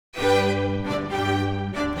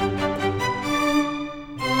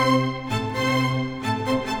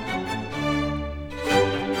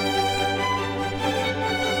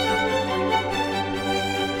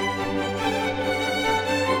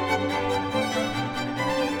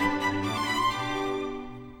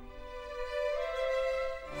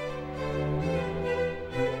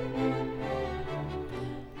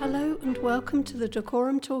welcome to the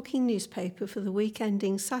Dacorum Talking Newspaper for the week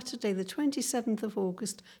ending Saturday the 27th of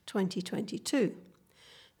August 2022.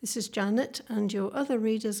 This is Janet, and your other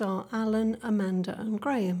readers are Alan, Amanda and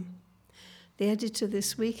Graham. The editor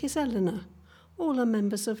this week is Eleanor. All are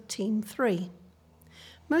members of Team 3.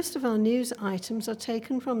 Most of our news items are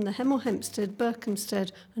taken from the Hemel Hempstead,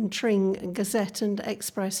 Berkhamsted and Tring Gazette and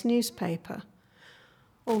Express newspaper.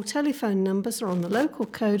 All telephone numbers are on the local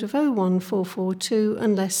code of 01442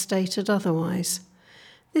 unless stated otherwise.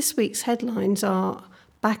 This week's headlines are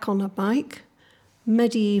Back on a Bike,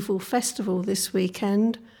 Medieval Festival this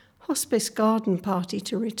weekend, Hospice Garden Party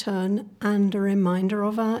to return, and a reminder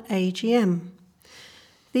of our AGM.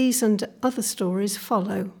 These and other stories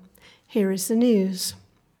follow. Here is the news.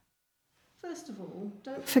 First of all,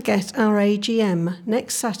 don't forget our AGM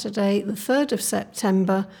next Saturday, the 3rd of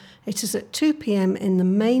September. It is at 2 p.m. in the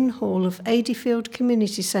main hall of Adeyfield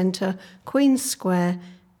Community Centre, Queen's Square,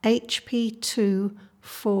 HP2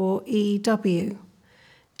 4EW.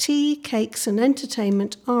 Tea, cakes and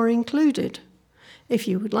entertainment are included. If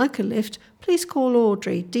you would like a lift, please call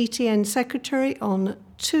Audrey, DTN Secretary, on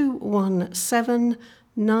 217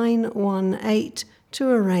 918 to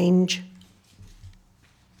arrange.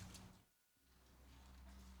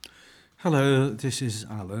 Hello, this is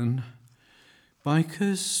Alan.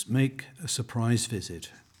 Bikers make a surprise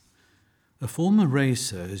visit. A former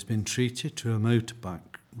racer has been treated to a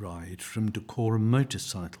motorbike ride from Dacorum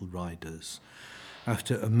Motorcycle Riders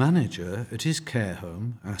after a manager at his care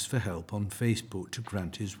home asked for help on Facebook to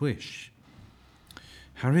grant his wish.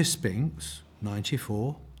 Harry Spinks,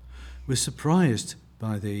 94, was surprised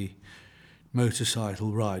by the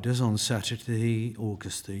motorcycle riders on Saturday,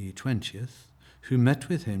 August the 20th, who met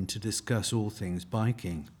with him to discuss all things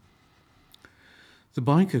biking. The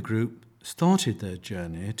biker group started their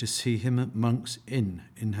journey to see him at Monk's Inn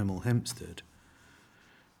in Hemel Hempstead.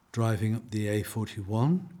 Driving up the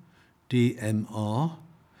A41, DMR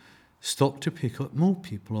stopped to pick up more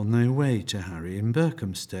people on their way to Harry in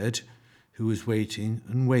Berkhamsted, who was waiting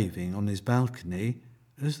and waving on his balcony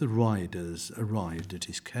as the riders arrived at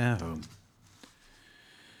his care home.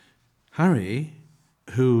 Harry,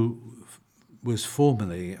 who was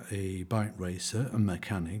formerly a bike racer and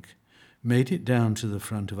mechanic, made it down to the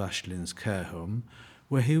front of Ashlynn's care home,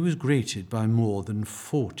 where he was greeted by more than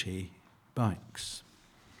 40 bikes.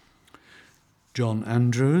 John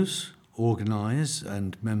Andrews, organiser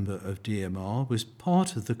and member of DMR, was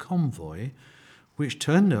part of the convoy, which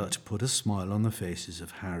turned out to put a smile on the faces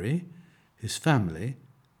of Harry, his family,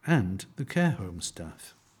 and the care home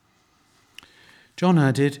staff. John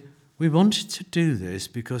added, "We wanted to do this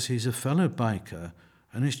because he's a fellow biker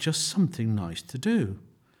and it's just something nice to do.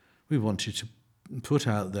 We wanted to put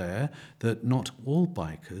out there that not all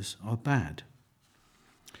bikers are bad."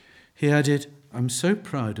 He added, "I'm so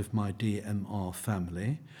proud of my DMR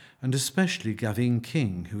family, and especially Gavin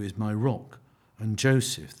King, who is my rock, and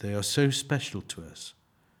Joseph. They are so special to us."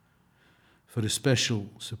 For a special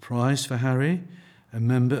surprise for Harry, a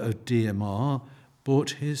member of DMR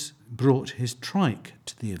brought his trike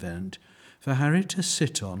to the event for Harry to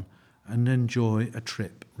sit on and enjoy a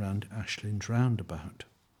trip round Ashlynn's roundabout.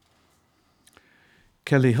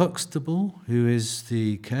 Kelly Huxtable, who is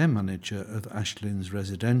the care manager of Ashlynn's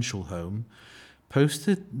residential home,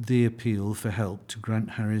 posted the appeal for help to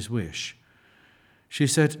grant Harry's wish. She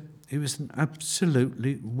said, "It was an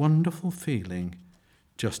absolutely wonderful feeling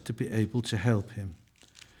just to be able to help him.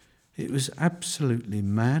 It was absolutely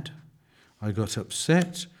mad. I got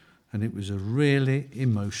upset and it was a really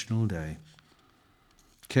emotional day."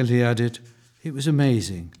 Kelly added, "It was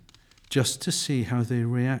amazing just to see how they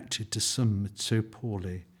reacted to some so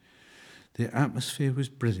poorly. The atmosphere was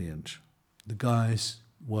brilliant. The guys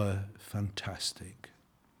were fantastic."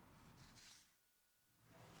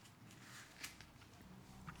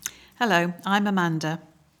 Hello, I'm Amanda.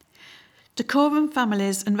 Dacorum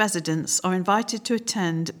families and residents are invited to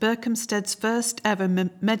attend Berkhamsted's first ever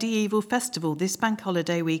medieval festival this bank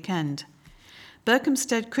holiday weekend.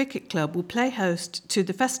 Berkhamsted Cricket Club will play host to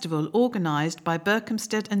the festival organised by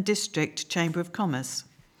Berkhamsted and District Chamber of Commerce.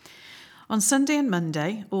 On Sunday and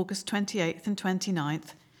Monday, August 28th and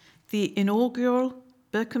 29th, the inaugural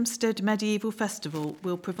Berkhamsted Medieval Festival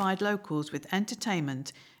will provide locals with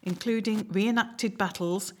entertainment, including reenacted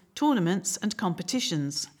battles, tournaments and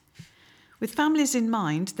competitions. With families in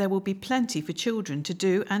mind, there will be plenty for children to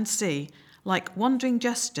do and see, like wandering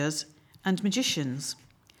jesters and magicians.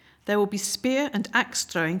 There will be spear and axe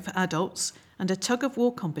throwing for adults and a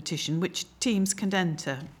tug-of-war competition which teams can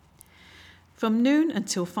enter. From noon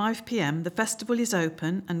until 5 p.m, the festival is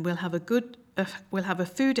open and will have a good will have a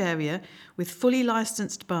food area with fully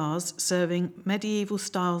licensed bars serving medieval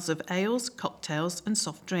styles of ales, cocktails and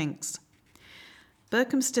soft drinks.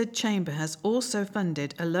 Berkhamsted Chamber has also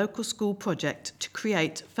funded a local school project to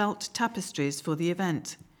create felt tapestries for the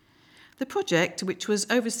event. The project, which was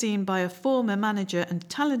overseen by a former manager and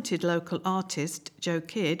talented local artist, Joe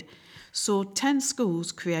Kidd, saw 10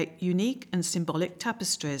 schools create unique and symbolic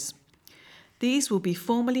tapestries. These will be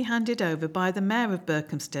formally handed over by the Mayor of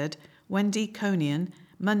Berkhamsted, Wendy Conian,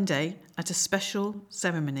 Monday at a special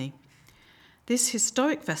ceremony. This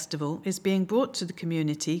historic festival is being brought to the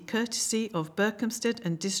community courtesy of Berkhamsted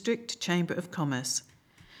and District Chamber of Commerce.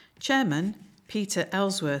 Chairman Peter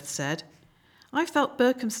Ellsworth said, "I felt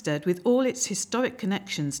Berkhamsted, with all its historic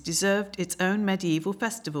connections, deserved its own medieval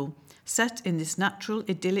festival, set in this natural,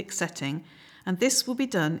 idyllic setting, and this will be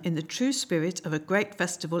done in the true spirit of a great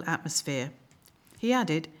festival atmosphere." He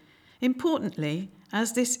added, "Importantly,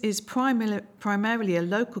 as this is primarily a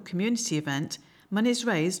local community event, monies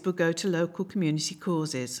raised will go to local community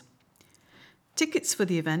causes." Tickets for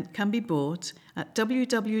the event can be bought at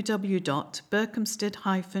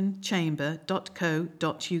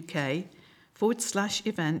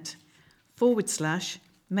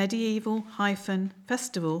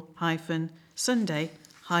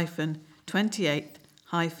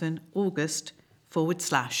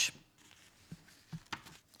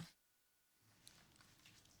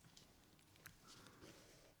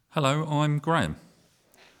Hello, I'm Graham.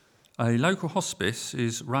 A local hospice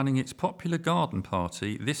is running its popular garden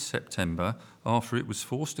party this September after it was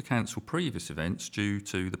forced to cancel previous events due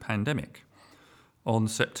to the pandemic. On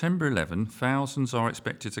September 11, thousands are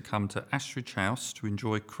expected to come to Ashridge House to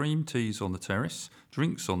enjoy cream teas on the terrace,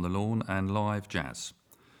 drinks on the lawn and live jazz.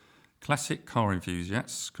 Classic car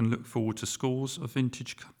enthusiasts can look forward to scores of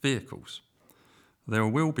vintage vehicles. There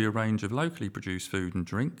will be a range of locally produced food and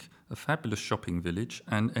drink, a fabulous shopping village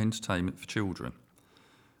and entertainment for children.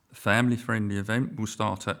 The family-friendly event will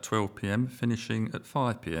start at 12 p.m, finishing at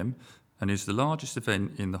 5 p.m, and is the largest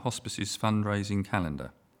event in the hospice's fundraising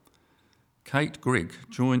calendar. Kate Grigg,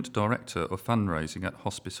 Joint Director of Fundraising at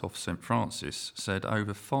Hospice of St Francis, said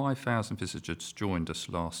over 5,000 visitors joined us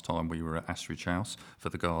last time we were at Ashridge House for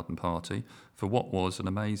the garden party for what was an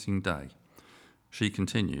amazing day. She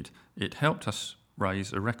continued, "It helped us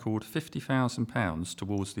raise a record £50,000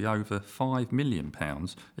 towards the over £5 million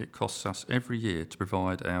it costs us every year to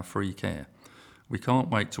provide our free care. We can't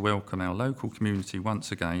wait to welcome our local community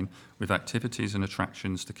once again with activities and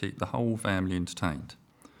attractions to keep the whole family entertained.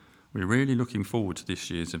 We're really looking forward to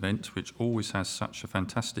this year's event, which always has such a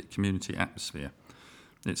fantastic community atmosphere.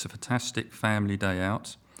 It's a fantastic family day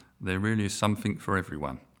out. There really is something for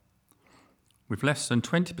everyone." With less than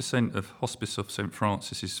 20% of Hospice of St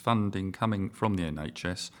Francis's funding coming from the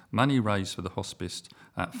NHS, money raised for the hospice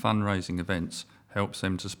at fundraising events helps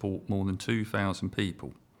them to support more than 2,000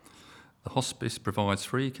 people. The hospice provides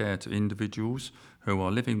free care to individuals who are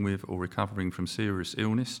living with or recovering from serious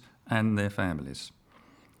illness and their families.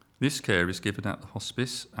 This care is given at the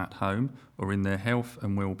hospice, at home, or in their health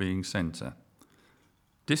and wellbeing centre.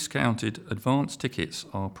 Discounted advance tickets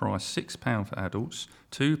are priced £6 for adults,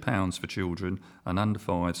 £2 for children, and under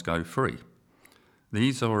 5s go free.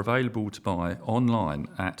 These are available to buy online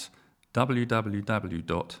at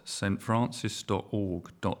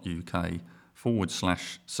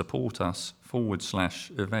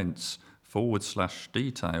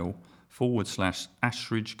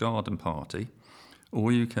Garden Party,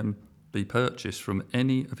 or you can be purchased from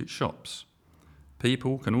any of its shops.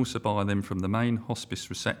 People can also buy them from the main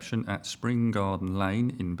hospice reception at Spring Garden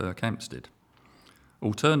Lane in Berkhamsted.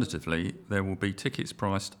 Alternatively, there will be tickets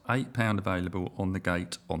priced £8 available on the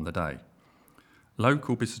gate on the day.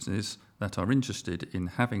 Local businesses that are interested in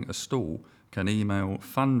having a stall can email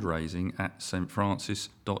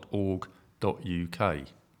fundraising@stfrancis.org.uk.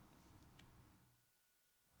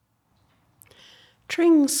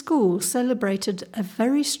 Tring School celebrated a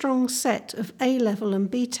very strong set of A-level and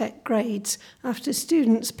BTEC grades after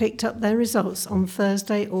students picked up their results on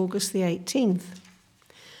Thursday, August the 18th.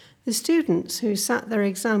 The students who sat their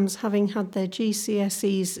exams having had their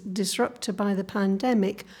GCSEs disrupted by the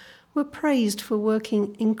pandemic were praised for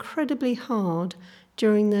working incredibly hard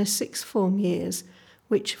during their sixth form years,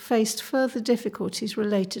 which faced further difficulties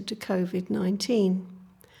related to COVID-19.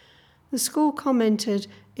 The school commented,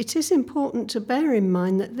 "It is important to bear in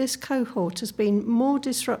mind that this cohort has been more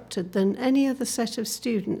disrupted than any other set of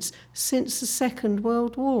students since the Second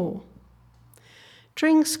World War."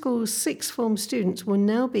 Tring School's sixth form students will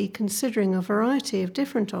now be considering a variety of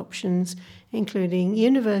different options, including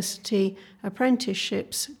university,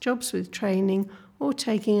 apprenticeships, jobs with training, or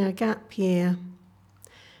taking a gap year.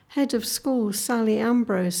 Head of School Sally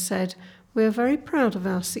Ambrose said, "We are very proud of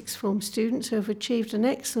our sixth form students who have achieved an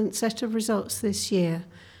excellent set of results this year.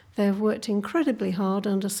 They have worked incredibly hard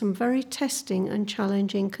under some very testing and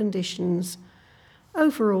challenging conditions.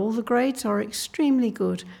 Overall, the grades are extremely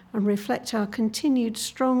good and reflect our continued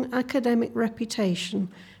strong academic reputation,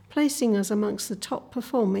 placing us amongst the top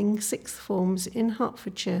performing sixth forms in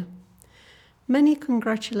Hertfordshire. Many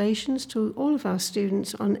congratulations to all of our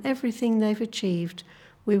students on everything they've achieved.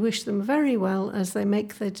 We wish them very well as they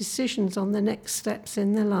make their decisions on the next steps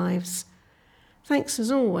in their lives. Thanks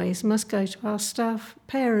as always must go to our staff,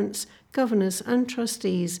 parents, governors and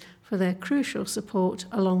trustees for their crucial support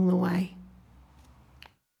along the way."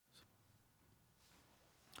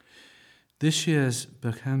 This year's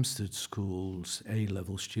Berkhamsted School's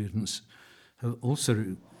A-level students have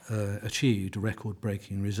also achieved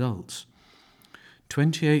record-breaking results.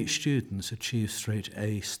 28 students achieved straight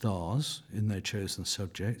A stars in their chosen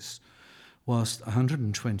subjects, whilst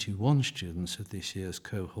 121 students of this year's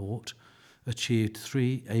cohort achieved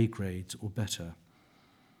 3 A grades or better.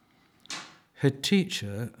 Head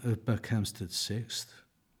teacher of Berkhamsted 6th,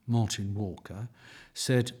 Martin Walker,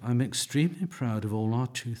 said, "I'm extremely proud of all our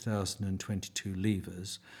 2022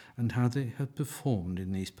 leavers and how they have performed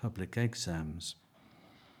in these public exams.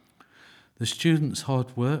 The students'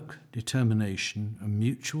 hard work, determination and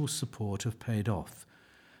mutual support have paid off.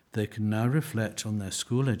 They can now reflect on their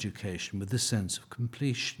school education with a sense of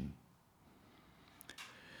completion."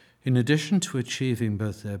 In addition to achieving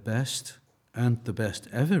both their best and the best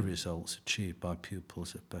ever results achieved by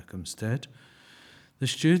pupils at Berkhamsted, the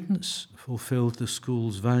students fulfilled the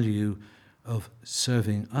school's value of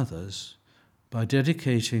serving others by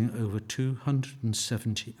dedicating over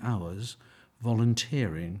 270 hours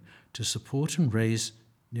volunteering to support and raise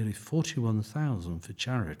nearly 41,000 for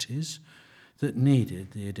charities that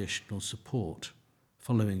needed the additional support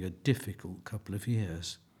following a difficult couple of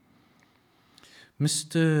years.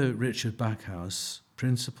 Mr. Richard Backhouse,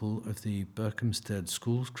 principal of the Berkhamsted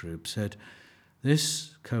Schools Group, said,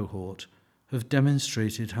 "This cohort have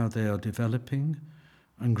demonstrated how they are developing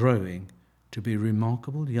and growing to be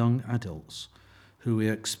remarkable young adults who we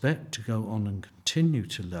expect to go on and continue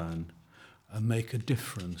to learn and make a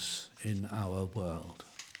difference in our world."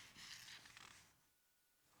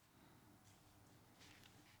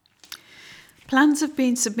 Plans have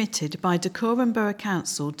been submitted by Dacorum Borough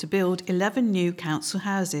Council to build 11 new council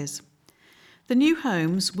houses. The new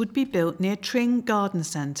homes would be built near Tring Garden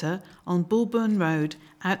Centre on Bulburn Road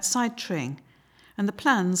outside Tring, and the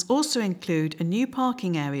plans also include a new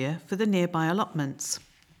parking area for the nearby allotments.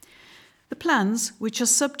 The plans, which are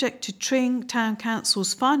subject to Tring Town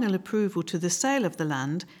Council's final approval to the sale of the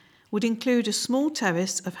land, would include a small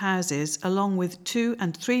terrace of houses along with 2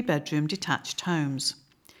 and 3 bedroom detached homes.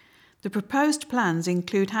 The proposed plans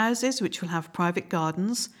include houses which will have private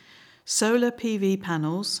gardens, solar PV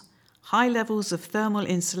panels, high levels of thermal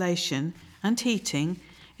insulation, and heating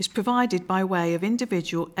is provided by way of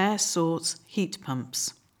individual air source heat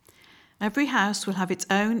pumps. Every house will have its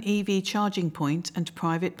own EV charging point and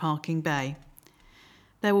private parking bay.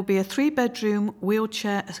 There will be a 3-bedroom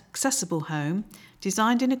wheelchair accessible home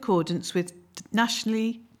designed in accordance with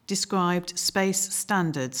nationally described space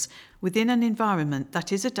standards within an environment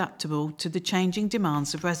that is adaptable to the changing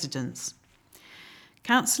demands of residents.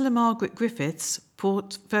 Councillor Margaret Griffiths,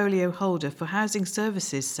 portfolio holder for Housing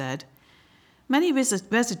Services, said, "Many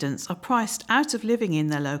residents are priced out of living in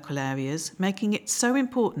their local areas, making it so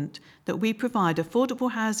important that we provide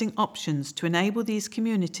affordable housing options to enable these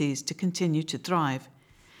communities to continue to thrive.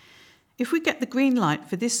 If we get the green light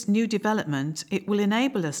for this new development, it will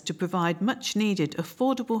enable us to provide much needed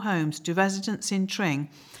affordable homes to residents in Tring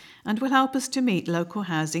and will help us to meet local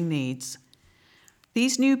housing needs.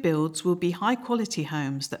 These new builds will be high-quality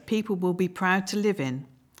homes that people will be proud to live in.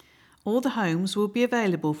 All the homes will be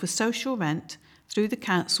available for social rent through the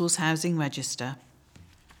Council's housing register."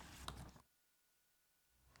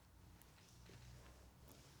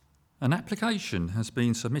 An application has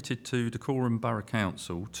been submitted to Dacorum Borough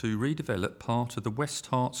Council to redevelop part of the West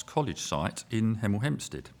Herts College site in Hemel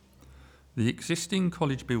Hempstead. The existing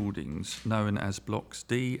college buildings, known as Blocks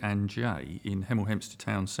D and J in Hemel Hempstead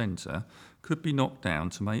Town Centre, could be knocked down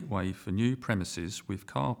to make way for new premises with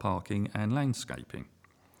car parking and landscaping.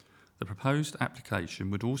 The proposed application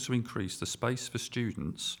would also increase the space for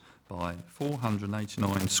students by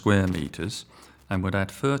 489 square metres and would add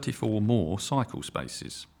 34 more cycle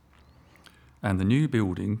spaces. And the new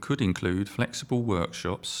building could include flexible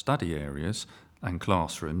workshops, study areas and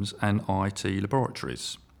classrooms and IT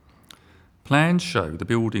laboratories. Plans show the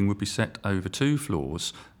building would be set over 2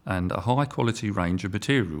 floors and a high quality range of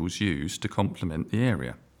materials used to complement the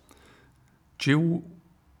area. Jill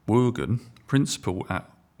Worgan, principal at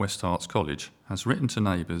West Herts College, has written to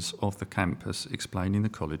neighbours of the campus explaining the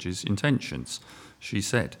college's intentions. She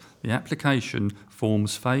said, the application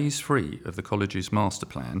forms phase 3 of the college's master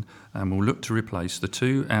plan and will look to replace the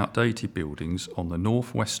 2 outdated buildings on the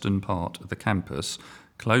northwestern part of the campus,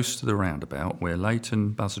 close to the roundabout where Leighton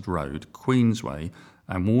Buzzard Road, Queensway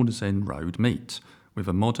and Warners End Road meet, with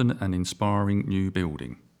a modern and inspiring new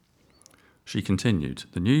building. She continued,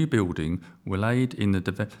 the new building will aid in the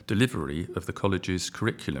delivery of the college's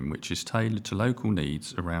curriculum, which is tailored to local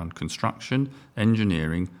needs around construction,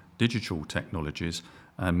 engineering, digital technologies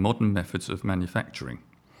and modern methods of manufacturing,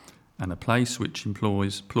 and a place which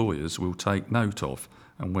employers will take note of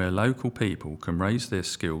and where local people can raise their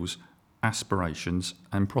skills, aspirations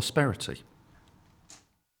and prosperity.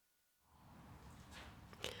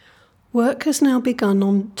 Work has now begun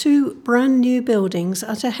on 2 brand new buildings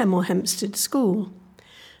at a Hemel Hempstead school.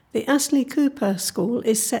 The Astley Cooper School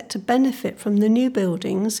is set to benefit from the new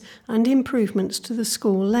buildings and improvements to the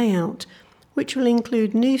school layout, which will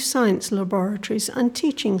include new science laboratories and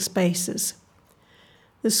teaching spaces.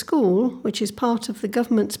 The school, which is part of the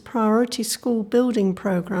government's Priority School Building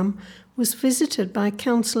Programme, was visited by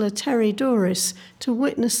Councillor Terry Doris to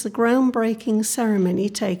witness the groundbreaking ceremony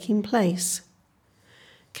taking place.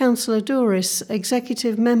 Councillor Doris,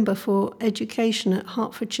 Executive Member for Education at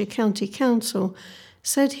Hertfordshire County Council,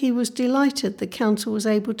 said he was delighted the council was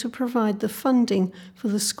able to provide the funding for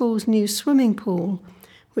the school's new swimming pool,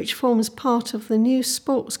 which forms part of the new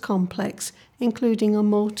sports complex, including a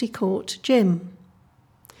multi-court gym.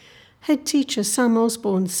 Head teacher Sam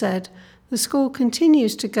Osborne said, the school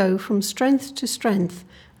continues to go from strength to strength,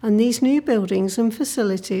 and these new buildings and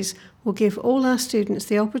facilities will give all our students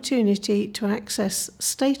the opportunity to access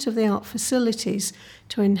state-of-the-art facilities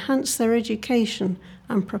to enhance their education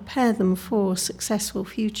and prepare them for successful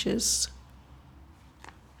futures.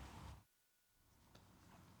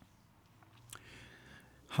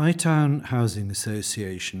 Hightown Housing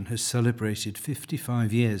Association has celebrated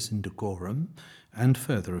 55 years in Dacorum and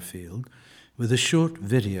further afield with a short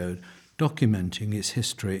video documenting its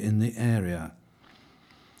history in the area.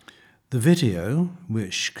 The video,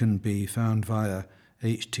 which can be found via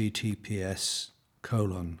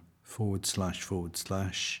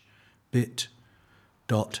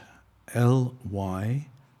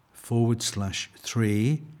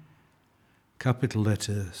capital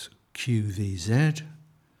letters QVZ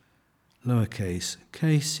lowercase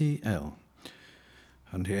kcl,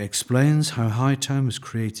 and it explains how Hightown was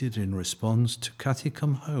created in response to Cathy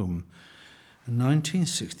Come Home, a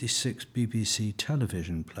 1966 BBC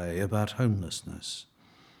television play about homelessness.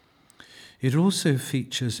 It also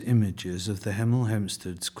features images of the Hemel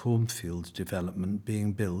Hempstead's cornfield development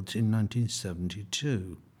being built in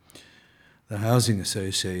 1972. The Housing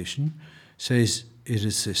Association says it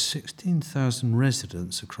assists 16,000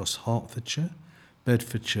 residents across Hertfordshire,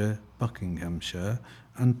 Bedfordshire, Buckinghamshire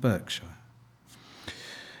and Berkshire.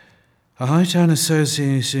 A Hightown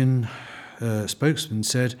Association spokesman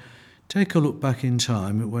said, take a look back in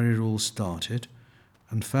time at where it all started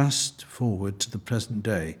and fast forward to the present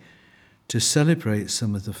day to celebrate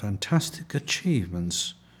some of the fantastic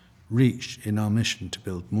achievements reached in our mission to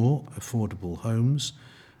build more affordable homes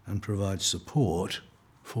and provide support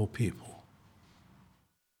for people.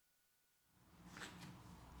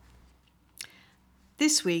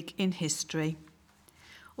 This week in history.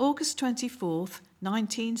 August 24th,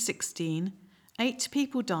 1916, 8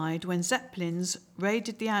 people died when Zeppelins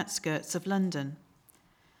raided the outskirts of London.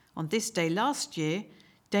 On this day last year,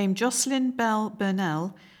 Dame Jocelyn Bell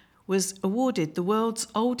Burnell was awarded the world's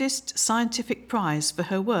oldest scientific prize for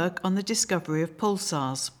her work on the discovery of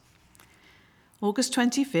pulsars. August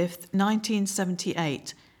 25th,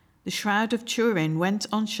 1978, the Shroud of Turin went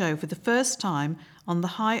on show for the first time on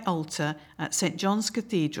the high altar at St. John's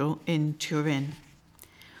Cathedral in Turin.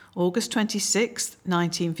 August 26,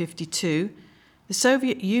 1952, the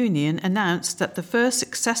Soviet Union announced that the first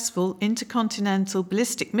successful intercontinental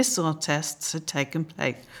ballistic missile tests had taken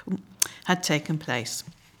place.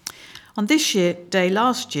 On this day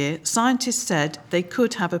last year, scientists said they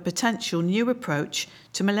could have a potential new approach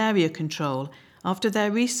to malaria control after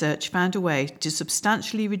their research found a way to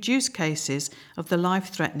substantially reduce cases of the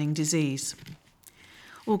life-threatening disease.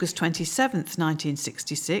 August 27,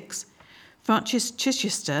 1966, Francis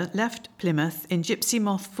Chichester left Plymouth in Gypsy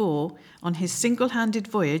Moth 4 on his single-handed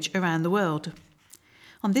voyage around the world.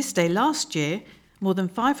 On this day last year, more than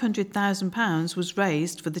 £500,000 was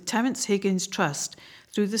raised for the Terence Higgins Trust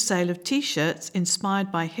through the sale of T-shirts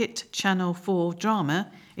inspired by hit Channel 4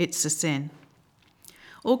 drama It's a Sin.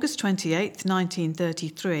 August 28,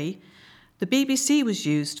 1933, The BBC was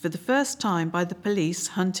used for the first time by the police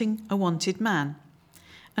hunting a wanted man.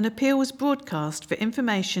 An appeal was broadcast for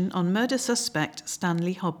information on murder suspect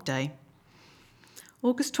Stanley Hobday.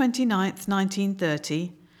 August 29th,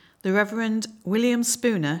 1930, the Reverend William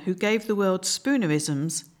Spooner, who gave the world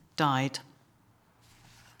Spoonerisms, died.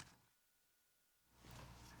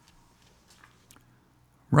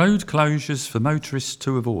 Road closures for motorists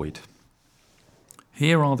to avoid.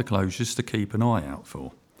 Here are the closures to keep an eye out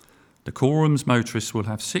for. Dacorum's motorists will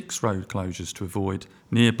have 6 road closures to avoid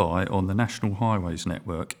nearby on the National Highways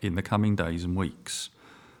network in the coming days and weeks.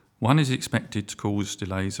 One is expected to cause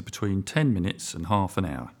delays of between 10 minutes and half an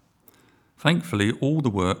hour. Thankfully, all the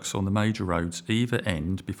works on the major roads either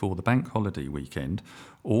end before the bank holiday weekend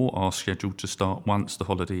or are scheduled to start once the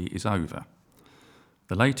holiday is over.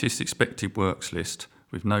 The latest expected works list,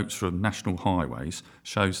 with notes from National Highways,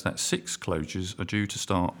 shows that 6 closures are due to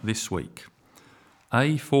start this week.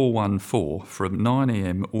 A414 from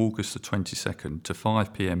 9am August the 22nd to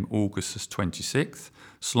 5pm August the 26th,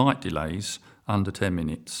 slight delays, under 10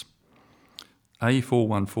 minutes.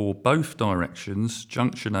 A414 both directions,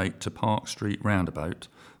 junction 8 to Park Street roundabout,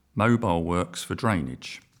 mobile works for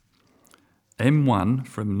drainage. M1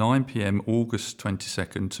 from 9pm August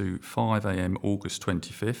 22nd to 5am August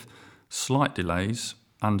 25th, slight delays,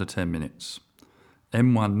 under 10 minutes.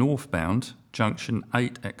 M1 northbound, junction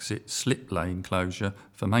 8 exit slip lane closure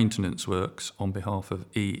for maintenance works on behalf of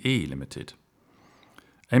EE Limited.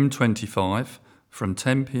 M25 from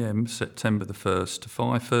 10pm September the 1st to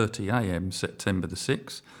 5:30am September the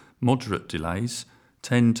 6th, moderate delays,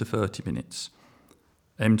 10 to 30 minutes.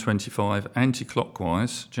 M25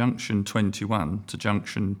 anti-clockwise, junction 21 to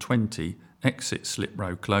junction 20, exit slip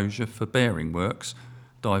road closure for bearing works,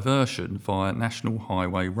 diversion via National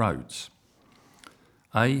Highway roads.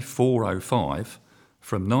 A405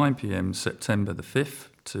 from 9pm September the 5th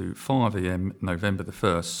to 5am November the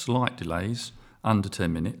 1st, slight delays, under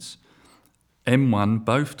 10 minutes. M1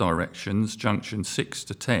 both directions, junction 6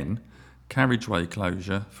 to 10, carriageway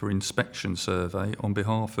closure for inspection survey on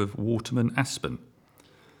behalf of Waterman Aspen.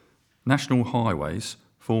 National Highways,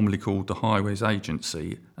 formerly called the Highways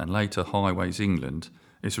Agency and later Highways England,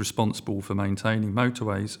 is responsible for maintaining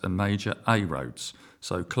motorways and major A roads,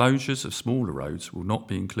 so closures of smaller roads will not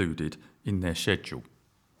be included in their schedule.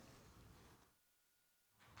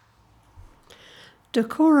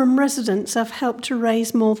 Dacorum residents have helped to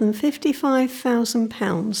raise more than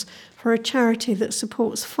 £55,000 for a charity that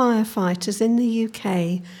supports firefighters in the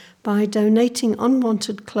UK by donating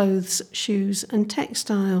unwanted clothes, shoes and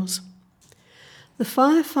textiles. The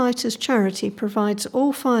Firefighters Charity provides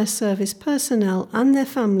all fire service personnel and their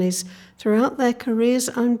families throughout their careers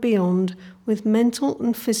and beyond with mental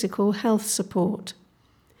and physical health support.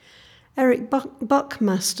 Eric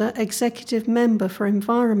Buckmaster, Executive Member for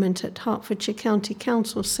Environment at Hertfordshire County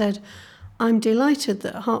Council, said, "I'm delighted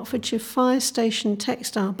that Hertfordshire Fire Station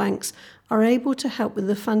textile banks are able to help with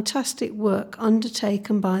the fantastic work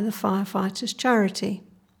undertaken by the Firefighters Charity."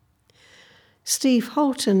 Steve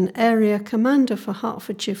Holton, Area Commander for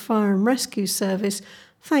Hertfordshire Fire and Rescue Service,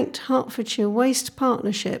 thanked Hertfordshire Waste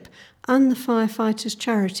Partnership and the Firefighters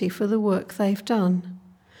Charity for the work they've done.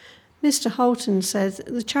 Mr. Holton said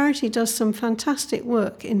the charity does some fantastic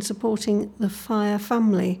work in supporting the fire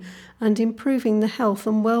family and improving the health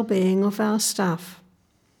and well-being of our staff.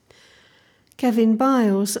 Kevin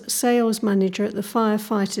Biles, Sales Manager at the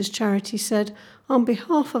Firefighters Charity, said, "On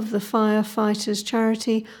behalf of the Firefighters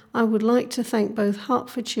Charity, I would like to thank both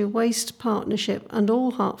Hertfordshire Waste Partnership and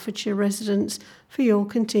all Hertfordshire residents for your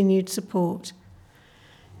continued support."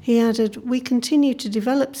 He added, "We continue to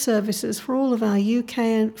develop services for all of our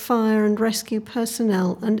UK fire and rescue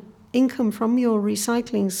personnel, and income from your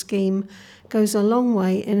recycling scheme goes a long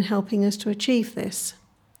way in helping us to achieve this."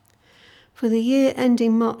 For the year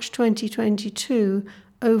ending March 2022,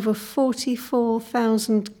 over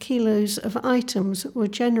 44,000 kilos of items were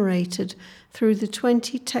generated through the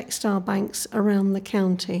 20 textile banks around the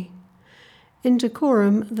county. In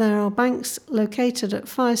Dacorum, there are banks located at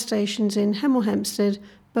fire stations in Hemel Hempstead,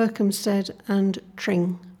 Berkhamsted and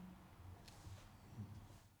Tring.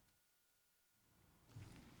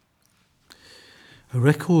 A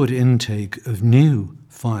record intake of new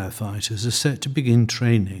firefighters are set to begin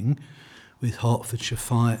training with Hertfordshire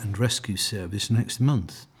Fire and Rescue Service next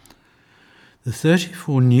month. The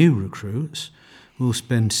 34 new recruits will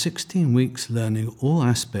spend 16 weeks learning all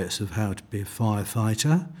aspects of how to be a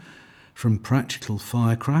firefighter, from practical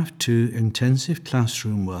firecraft to intensive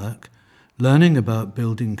classroom work, learning about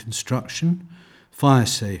building construction, fire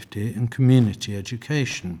safety and community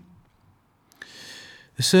education.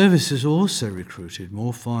 The service has also recruited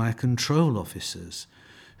more fire control officers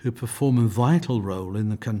who perform a vital role in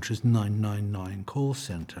the country's 999 call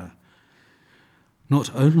centre. Not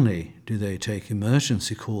only do they take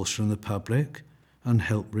emergency calls from the public and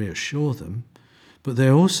help reassure them, but they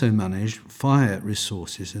also manage fire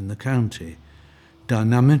resources in the county,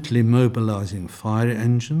 dynamically mobilising fire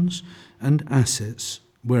engines and assets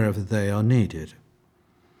wherever they are needed.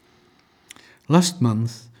 Last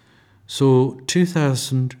month saw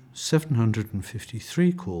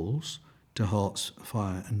 2,753 calls to Herts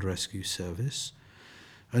Fire and Rescue Service,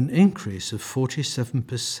 an increase of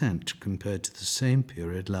 47% compared to the same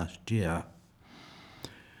period last year.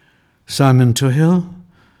 Simon Tuhill,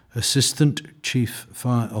 Assistant Chief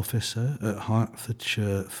Fire Officer at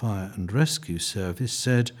Hertfordshire Fire and Rescue Service,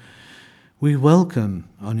 said, "We welcome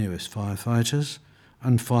our newest firefighters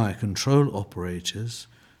and fire control operators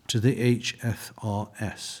to the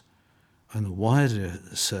HFRS and the wider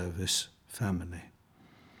service family.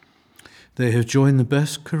 They have joined the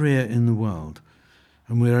best career in the world,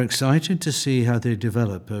 and we are excited to see how they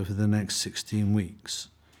develop over the next 16 weeks.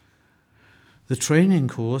 The training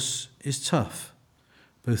course is tough,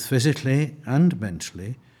 both physically and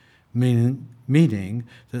mentally, meaning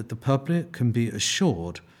that the public can be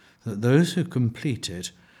assured that those who complete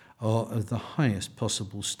it are of the highest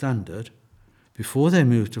possible standard before they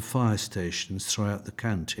move to fire stations throughout the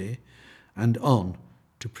county and on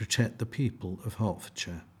to protect the people of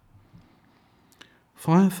Hertfordshire."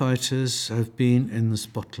 Firefighters have been in the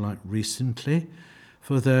spotlight recently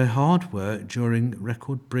for their hard work during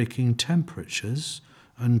record-breaking temperatures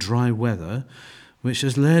and dry weather, which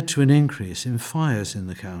has led to an increase in fires in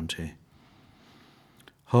the county.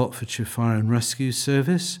 Hertfordshire Fire and Rescue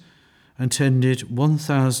Service attended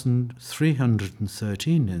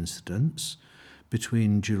 1,313 incidents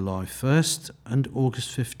between July 1st and August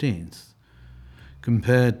 15th,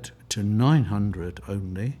 compared to 900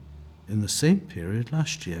 only in the same period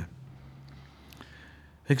last year.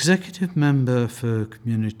 Executive Member for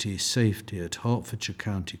Community Safety at Hertfordshire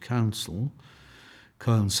County Council,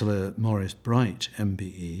 Councillor Maurice Bright,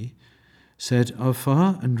 MBE, said, "Our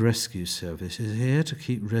fire and rescue service is here to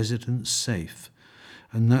keep residents safe,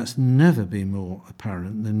 and that's never been more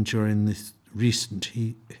apparent than during the recent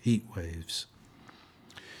heat waves.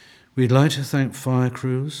 We'd like to thank fire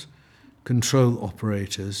crews, control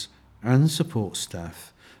operators and support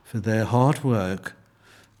staff for their hard work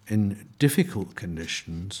in difficult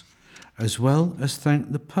conditions, as well as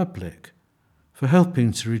thank the public for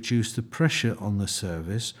helping to reduce the pressure on the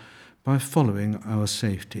service by following our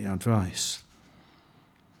safety advice.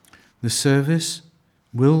 The service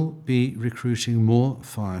will be recruiting more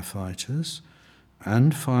firefighters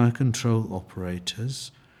and fire control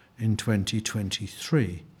operators in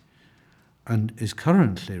 2023 and is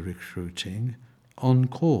currently recruiting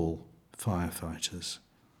on-call firefighters.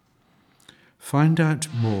 Find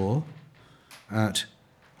out more at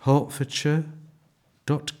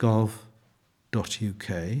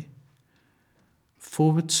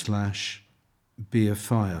hertfordshire.gov.uk/be a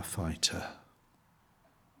firefighter.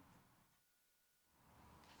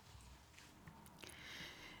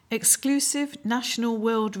 Exclusive national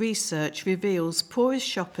world research reveals poorest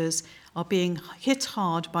shoppers are being hit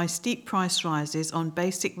hard by steep price rises on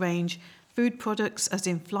basic range food products as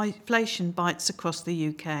inflation bites across the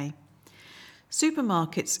UK.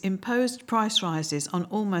 Supermarkets imposed price rises on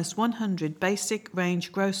almost 100 basic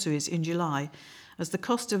range groceries in July as the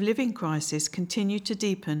cost of living crisis continued to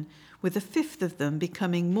deepen, with a fifth of them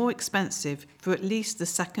becoming more expensive for at least the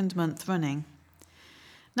second month running.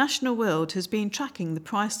 National World has been tracking the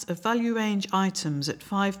price of value range items at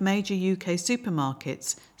 5 major UK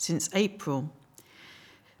supermarkets since April.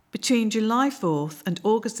 Between July 4th and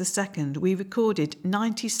August the 2nd, we recorded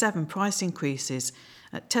 97 price increases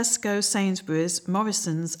at Tesco, Sainsbury's,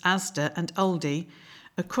 Morrison's, Asda and Aldi,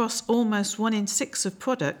 across almost 1 in 6 of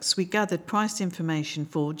products we gathered price information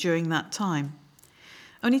for during that time.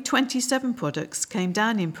 Only 27 products came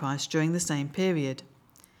down in price during the same period.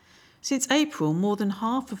 Since April, more than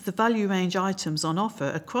half of the value range items on offer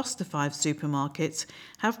across the 5 supermarkets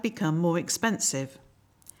have become more expensive.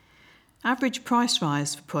 Average price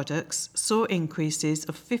rise for products saw increases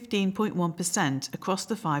of 15.1% across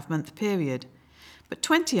the 5-month period, but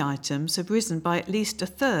 20 items have risen by at least a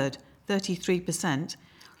third, 33%,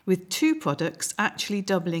 with 2 products actually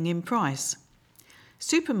doubling in price.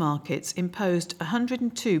 Supermarkets imposed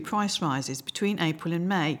 102 price rises between April and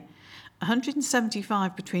May,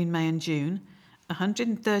 175 between May and June,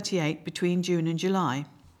 138 between June and July.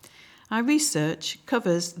 Our research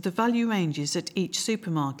covers the value ranges at each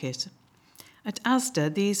supermarket. At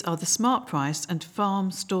Asda, these are the Smart Price and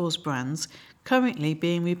Farm Stores brands, currently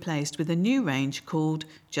being replaced with a new range called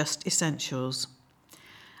Just Essentials.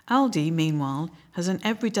 Aldi, meanwhile, has an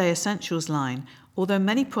everyday essentials line, although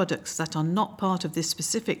many products that are not part of this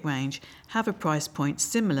specific range have a price point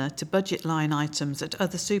similar to budget line items at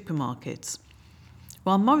other supermarkets.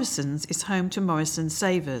 While Morrison's is home to Morrison's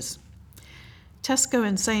Savers. Tesco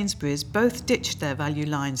and Sainsbury's both ditched their value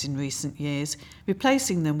lines in recent years,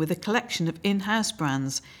 replacing them with a collection of in-house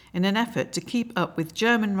brands in an effort to keep up with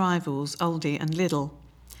German rivals Aldi and Lidl.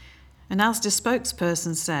 An Asda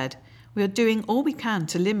spokesperson said, "We are doing all we can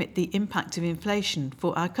to limit the impact of inflation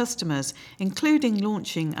for our customers, including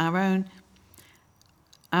launching our own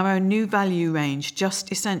new value range,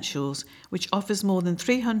 Just Essentials, which offers more than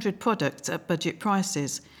 300 products at budget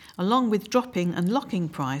prices, along with dropping and locking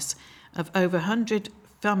price of over 100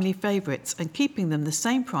 family favourites and keeping them the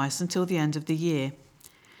same price until the end of the year.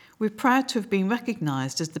 We're proud to have been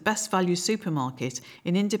recognised as the best value supermarket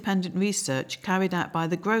in independent research carried out by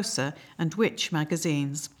The Grocer and Which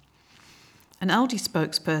magazines." An Aldi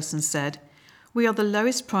spokesperson said, "We are the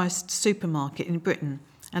lowest priced supermarket in Britain,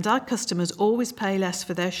 and our customers always pay less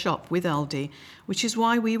for their shop with Aldi, which is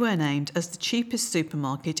why we were named as the cheapest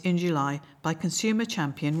supermarket in July by consumer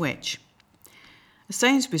champion Which." A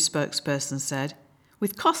Sainsbury's spokesperson said,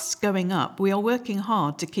 "With costs going up, we are working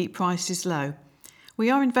hard to keep prices low. We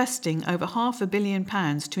are investing over £500 million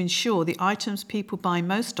to ensure the items people buy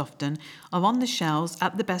most often are on the shelves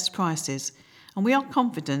at the best prices, and we are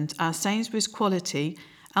confident our Sainsbury's Quality,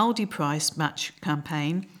 Aldi Price Match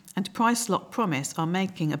campaign and Price Lock Promise are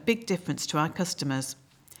making a big difference to our customers.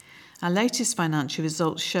 Our latest financial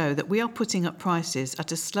results show that we are putting up prices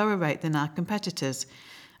at a slower rate than our competitors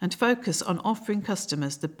and focus on offering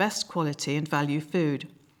customers the best quality and value food.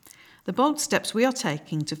 The bold steps we are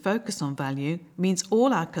taking to focus on value means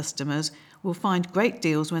all our customers will find great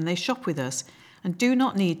deals when they shop with us and do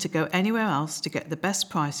not need to go anywhere else to get the best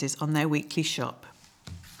prices on their weekly shop."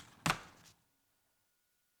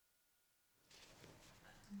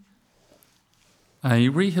 A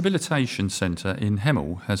rehabilitation centre in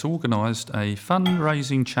Hemel has organised a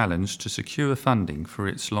fundraising challenge to secure funding for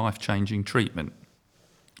its life-changing treatment.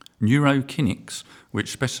 Neurokinetics,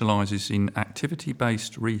 which specialises in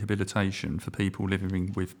activity-based rehabilitation for people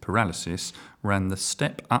living with paralysis, ran the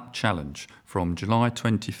Step Up Challenge from July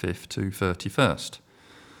 25th to 31st.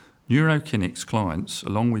 Neurokinetics clients,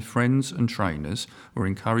 along with friends and trainers, were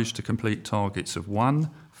encouraged to complete targets of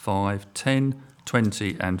 1, 5, 10,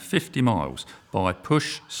 20 and 50 miles by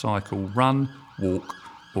push, cycle, run, walk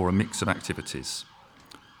or a mix of activities.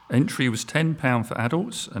 Entry was £10 for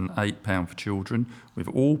adults and £8 for children, with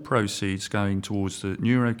all proceeds going towards the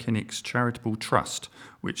Neurokinetics Charitable Trust,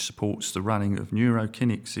 which supports the running of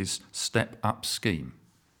Neurokinetics' Step Up scheme.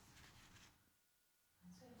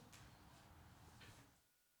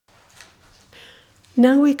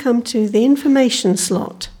 Now we come to the information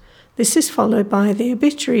slot. This is followed by the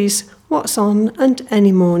obituaries, what's on and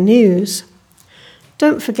any more news.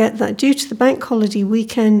 Don't forget that due to the bank holiday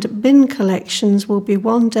weekend, bin collections will be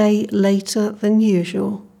one day later than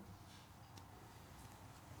usual.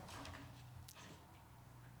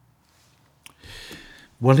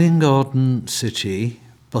 Welwyn Garden City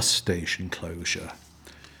bus station closure.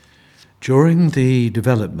 During the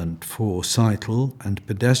development for cycle and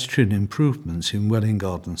pedestrian improvements in Welwyn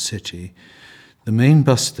Garden City, the main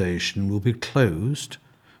bus station will be closed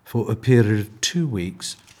for a period of 2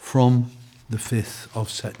 weeks from the 5th of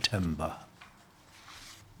September.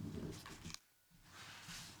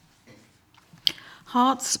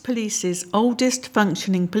 Herts Police's oldest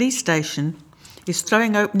functioning police station is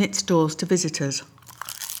throwing open its doors to visitors.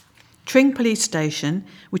 Tring Police Station,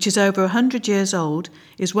 which is over 100 years old,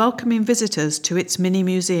 is welcoming visitors to its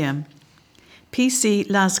mini-museum. PC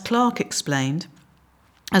Laz Clark explained,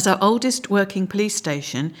 "As our oldest working police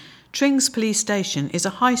station, Tring's Police Station is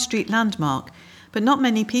a high street landmark, but not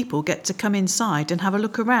many people get to come inside and have a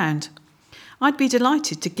look around. I'd be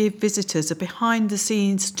delighted to give visitors a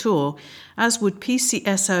behind-the-scenes tour, as would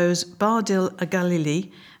PCSOs Bardil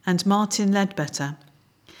Agalili and Martin Ledbetter.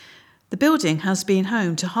 The building has been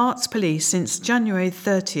home to Herts Police since January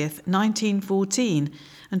 30th, 1914,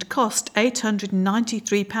 and cost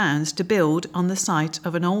 £893 to build on the site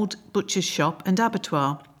of an old butcher's shop and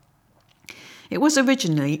abattoir. It was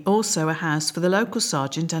originally also a house for the local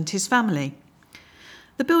sergeant and his family.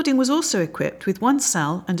 The building was also equipped with one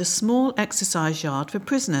cell and a small exercise yard for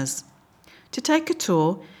prisoners. To take a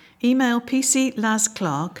tour, email PC Laz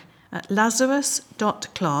Clark at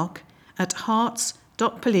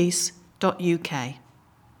lazarus.clark@herts.police.uk.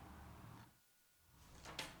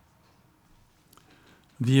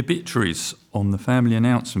 The obituaries on the family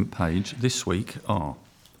announcement page this week are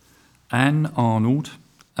Anne Arnold,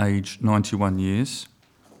 aged 91 years,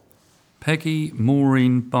 Peggy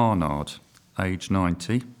Maureen Barnard, aged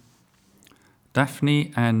 90.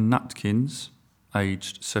 Daphne Ann Nutkins,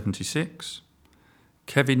 aged 76.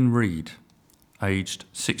 Kevin Reed, aged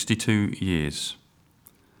 62 years.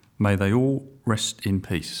 May they all rest in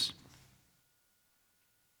peace.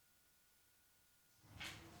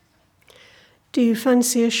 Do you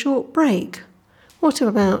fancy a short break? What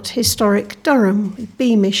about historic Durham with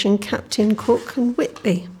Beamish and Captain Cook and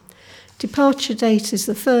Whitby? Departure date is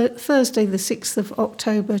the Thursday the 6th of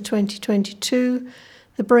October 2022.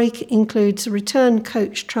 The break includes return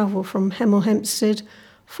coach travel from Hemel Hempstead,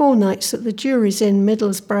 4 nights at the Jury's Inn,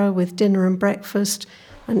 Middlesbrough with dinner and breakfast,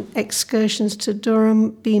 and excursions to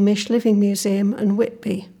Durham, Beamish Living Museum and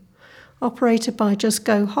Whitby. Operated by Just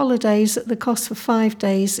Go Holidays, the cost for 5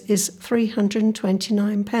 days is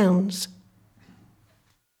 £329.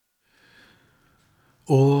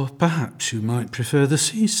 Or perhaps you might prefer the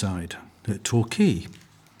seaside at Torquay.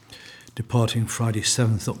 Departing Friday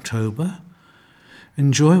 7th October,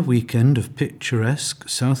 enjoy a weekend of picturesque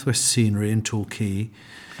southwest scenery in Torquay,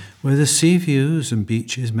 where the sea views and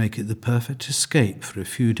beaches make it the perfect escape for a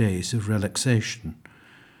few days of relaxation.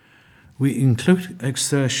 We include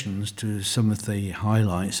excursions to some of the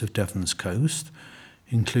highlights of Devon's coast,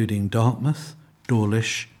 including Dartmouth,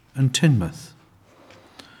 Dawlish and Teignmouth.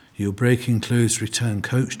 Your break includes return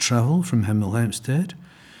coach travel from Hemel Hempstead,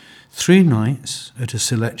 3 nights at a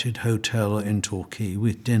selected hotel in Torquay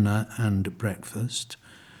with dinner and breakfast,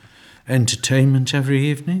 entertainment every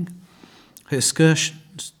evening,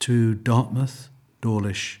 excursions to Dartmouth,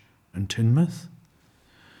 Dawlish and Teignmouth,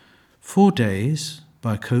 4 days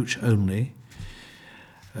by coach only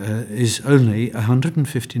is only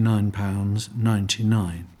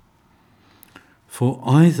 £159.99. For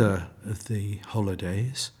either of the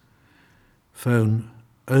holidays, phone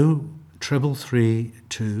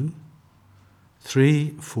 0332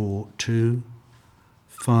 342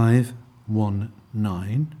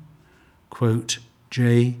 519, quote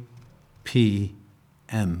JPM.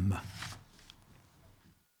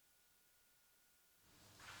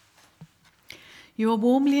 You are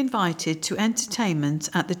warmly invited to entertainment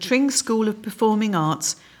at the Tring School of Performing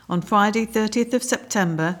Arts on Friday 30th of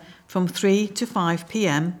September from 3 to 5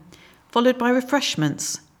 p.m, followed by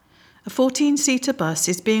refreshments. A 14-seater bus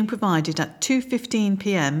is being provided at 2:15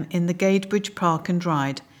 p.m. in the Gadebridge Park and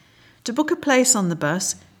Ride. To book a place on the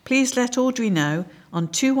bus, please let Audrey know on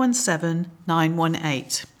 217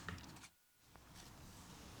 918.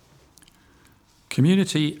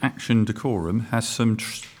 Community Action Dacorum has some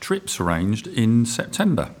trips arranged in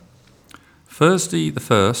September. Thursday the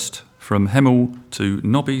 1st from Hemel to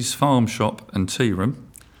Nobby's Farm Shop and Tea Room.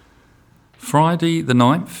 Friday the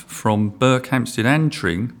 9th from Berkhamsted and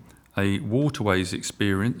Tring, a waterways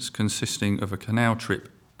experience consisting of a canal trip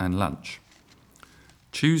and lunch.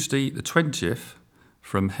 Tuesday the 20th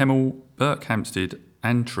from Hemel, Berkhamsted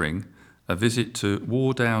and Tring, a visit to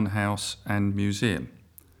Wardown House and Museum.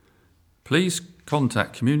 Please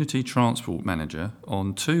contact Community Transport Manager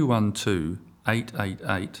on 212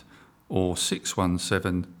 888 or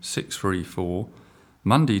 617 634,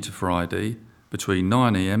 Monday to Friday between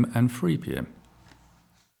 9 a.m. and 3 p.m.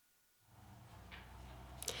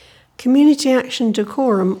 Community Action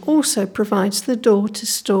Dacorum also provides the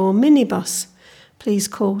door-to-store minibus. Please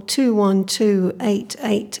call 212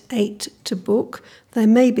 888 to book. There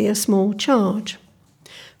may be a small charge.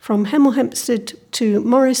 From Hemel Hempstead to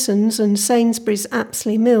Morrison's and Sainsbury's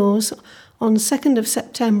Apsley Mills on 2nd of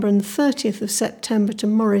September and 30th of September to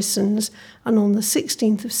Morrison's, and on the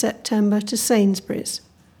 16th of September to Sainsbury's.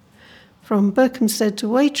 From Berkhamsted to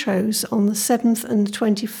Waitrose on the 7th and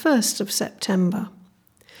 21st of September.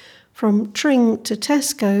 From Tring to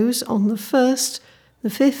Tesco's on the 1st, the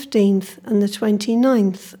 15th and the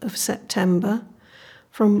 29th of September.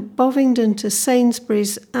 From Bovingdon to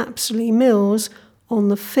Sainsbury's Apsley Mills on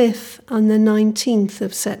the 5th and the 19th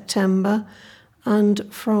of September, and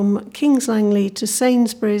from Kings Langley to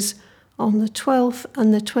Sainsbury's on the 12th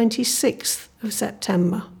and the 26th of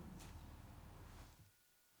September.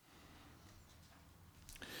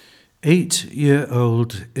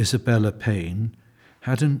 8-year-old Isabella Payne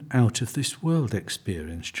had an out-of-this-world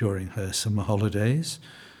experience during her summer holidays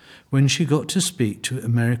when she got to speak to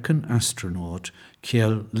American astronaut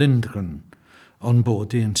Kjell Lindgren on board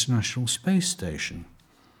the International Space Station.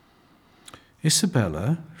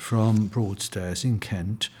 Isabella, from Broadstairs in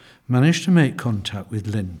Kent, managed to make contact with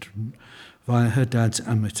Lindgren via her dad's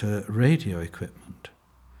amateur radio equipment.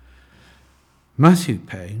 Matthew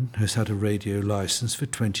Payne has had a radio licence for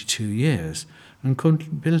 22 years and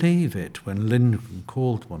couldn't believe it when Lindgren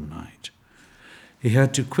called one night. He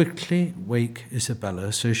had to quickly wake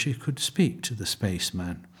Isabella so she could speak to the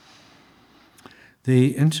spaceman.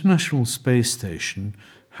 The International Space Station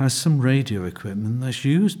has some radio equipment that's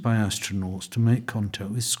used by astronauts to make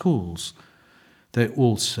contact with schools. They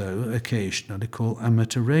also occasionally call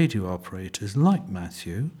amateur radio operators like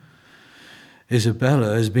Matthew.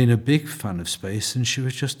 Isabella has been a big fan of space since she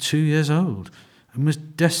was just 2 years old and was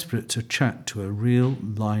desperate to chat to a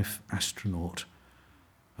real-life astronaut.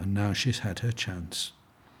 And now she's had her chance.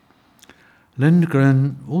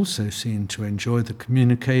 Lindgren also seemed to enjoy the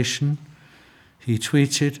communication. He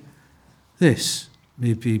tweeted, "This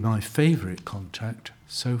may be my favourite contact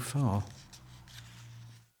so far."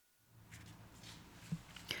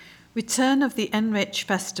 Return of the Enrich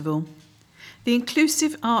Festival. The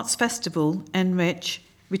Inclusive Arts Festival, Enrich,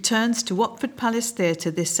 returns to Watford Palace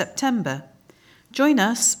Theatre this September. Join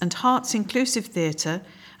us and Hearts Inclusive Theatre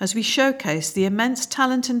as we showcase the immense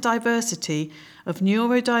talent and diversity of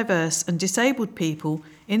neurodiverse and disabled people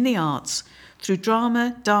in the arts through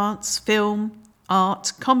drama, dance, film,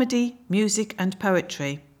 art, comedy, music and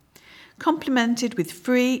poetry. Complemented with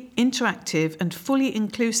free, interactive and fully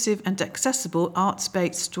inclusive and accessible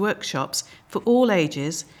arts-based workshops for all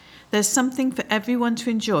ages, there's something for everyone to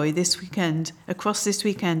enjoy this weekend across this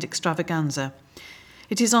weekend extravaganza.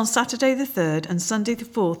 It is on Saturday the 3rd and Sunday the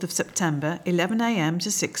 4th of September, 11 a.m.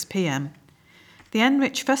 to 6 p.m. The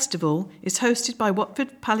Enrich Festival is hosted by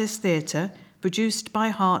Watford Palace Theatre, produced by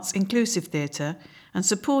Hearts Inclusive Theatre and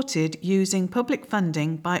supported using public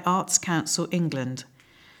funding by Arts Council England.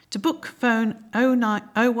 To book, phone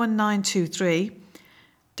 01923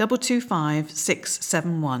 225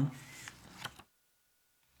 671.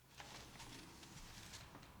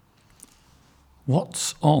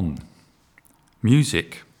 What's on?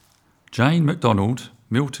 Music. Jane MacDonald,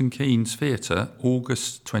 Milton Keynes Theatre,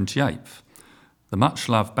 August 28th. The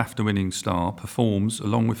much-loved BAFTA-winning star performs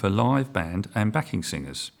along with her live band and backing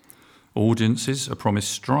singers. Audiences are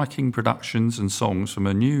promised striking productions and songs from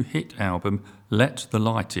her new hit album, Let the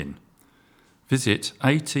Light In. Visit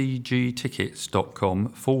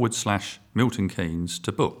atgtickets.com/Milton Keynes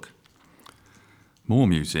to book. More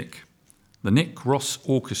music. The Nick Ross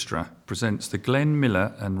Orchestra presents the Glenn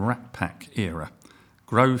Miller and Rat Pack era.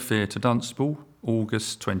 Grove Theatre, Dunstable,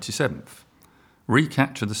 August 27th.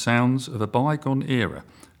 Recapture the sounds of a bygone era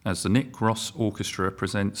as the Nick Ross Orchestra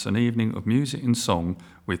presents an evening of music and song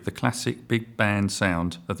with the classic big band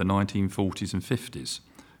sound of the 1940s and 50s.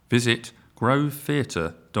 Visit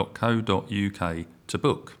grovetheatre.co.uk to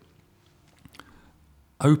book.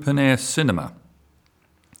 Open Air Cinema.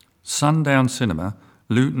 Sundown Cinema,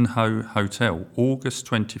 Luton Hoe Hotel, August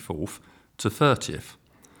 24th to 30th.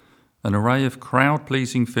 An array of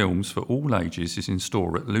crowd-pleasing films for all ages is in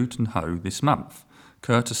store at Luton Hoe this month,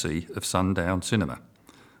 courtesy of Sundown Cinema.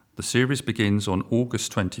 The series begins on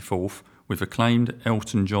August 24th with acclaimed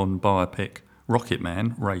Elton John biopic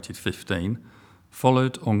Rocketman, rated 15,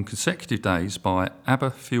 followed on consecutive days by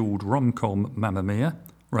ABBA-fueled rom-com Mamma Mia,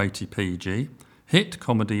 rated PG, hit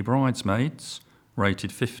comedy Bridesmaids,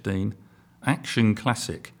 rated 15, action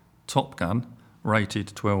classic Top Gun,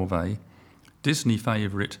 rated 12A, Disney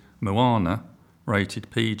favourite Moana, rated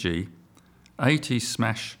PG, 80s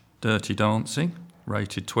smash Dirty Dancing,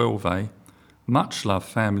 rated 12A, much-loved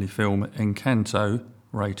family film Encanto,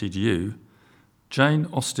 rated U, Jane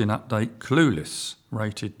Austen update Clueless,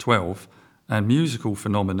 rated 12, and musical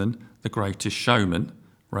phenomenon The Greatest Showman,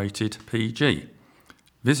 rated PG.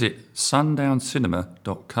 Visit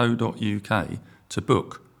sundowncinema.co.uk to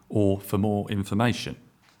book or for more information.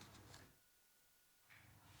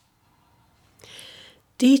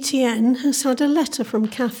 DTN has had a letter from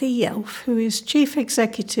Cathy Yelf, who is Chief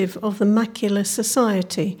Executive of the Macular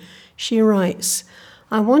Society. She writes,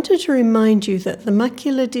 "I wanted to remind you that the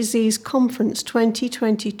Macular Disease Conference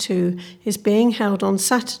 2022 is being held on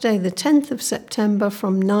Saturday the 10th of September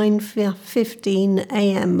from 9:15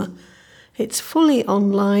 a.m. It's fully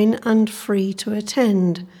online and free to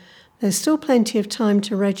attend. There's still plenty of time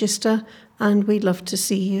to register and we'd love to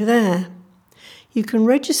see you there. You can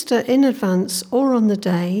register in advance or on the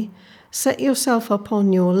day. Set yourself up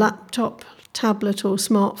on your laptop, tablet or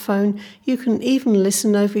smartphone. You can even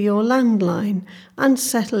listen over your landline and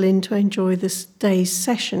settle in to enjoy this day's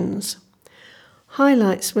sessions.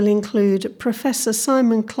 Highlights will include Professor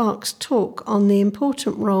Simon Clark's talk on the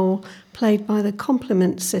important role played by the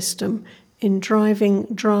complement system in driving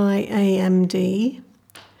dry AMD,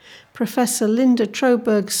 Professor Linda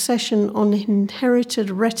Troberg's session on inherited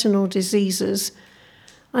retinal diseases,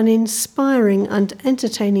 an inspiring and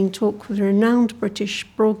entertaining talk with renowned British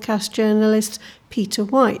broadcast journalist Peter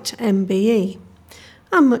White, MBE,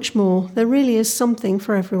 and much more. There really is something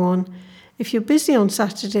for everyone. If you're busy on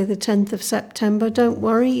Saturday the 10th of September, don't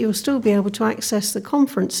worry, you'll still be able to access the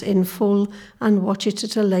conference in full and watch it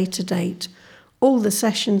at a later date. All the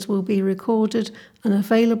sessions will be recorded and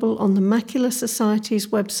available on the Macular Society's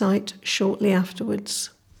website shortly afterwards.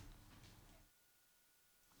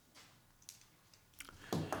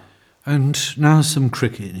 And now some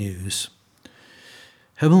cricket news.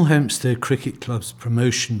 Hemel Hempstead Cricket Club's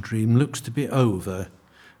promotion dream looks to be over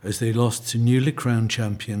as they lost to newly crowned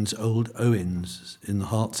champions Old Owens in the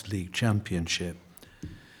Hearts League Championship.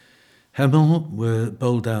 Hemel were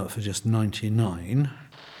bowled out for just 99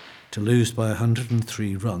 to lose by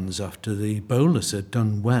 103 runs after the bowlers had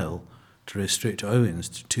done well to restrict Owens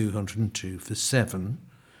to 202 for 7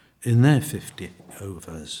 in their 50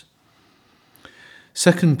 overs.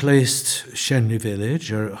 Second placed Shenley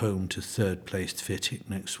Village are at home to third placed Fittick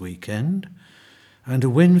next weekend, and a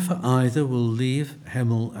win for either will leave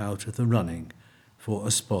Hemel out of the running for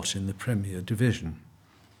a spot in the Premier Division.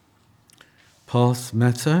 Parth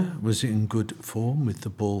Mehta was in good form with the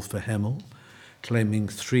ball for Hemel, claiming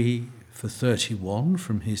 3 for 31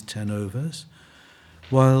 from his 10 overs,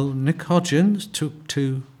 while Nick Hodgins took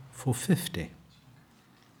 2 for 50.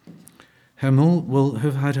 Hemel will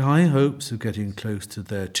have had high hopes of getting close to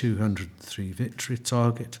their 203 victory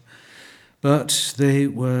target, but they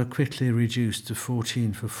were quickly reduced to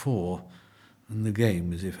 14 for 4, and the game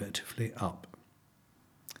was effectively up.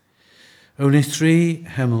 Only 3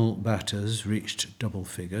 Hemel batters reached double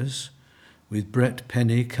figures, with Brett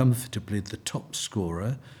Penny comfortably the top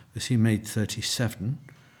scorer as he made 37,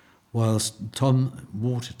 whilst Tom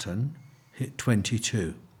Waterton hit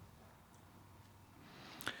 22.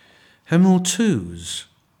 Hemel 2s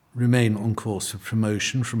remain on course for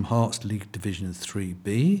promotion from Hearts League Division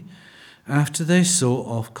 3B after they saw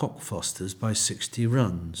off Cockfosters by 60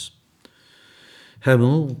 runs.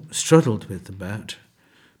 Hemel struggled with the bat,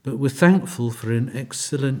 but were thankful for an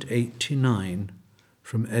excellent 89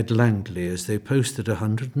 from Ed Langley as they posted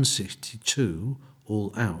 162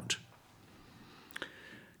 all out.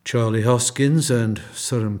 Charlie Hoskins and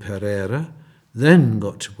Suram Pereira then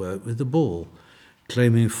got to work with the ball,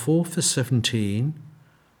 claiming 4 for 17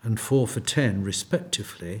 and 4 for 10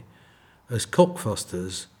 respectively, as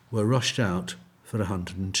Cockfosters were rushed out for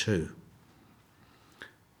 102.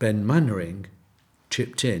 Ben Mannering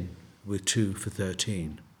chipped in with 2 for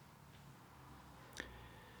 13.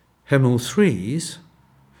 Hemel 3s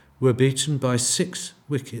were beaten by 6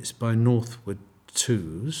 wickets by Northwood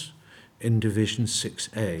 2s in Division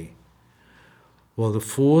 6A, while the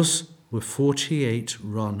 4s were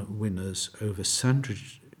 48-run winners over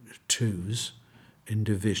Sandridge 2s in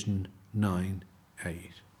Division 9A.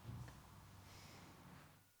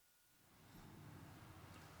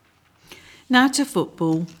 Now to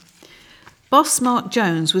football. Boss Mark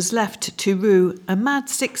Jones was left to rue a mad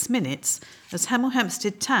 6 minutes as Hemel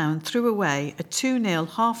Hempstead Town threw away a 2-0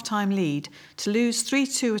 half-time lead to lose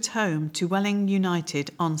 3-2 at home to Welling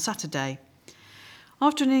United on Saturday.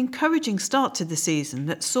 After an encouraging start to the season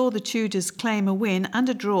that saw the Tudors claim a win and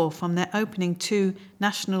a draw from their opening 2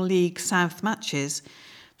 National League South matches,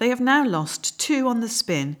 they have now lost 2 on the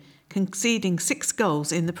spin, conceding 6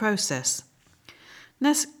 goals in the process.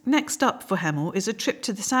 Next up for Hemel is a trip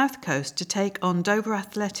to the south coast to take on Dover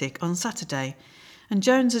Athletic on Saturday, and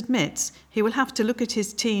Jones admits he will have to look at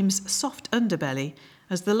his team's soft underbelly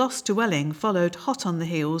as the loss to Welling followed hot on the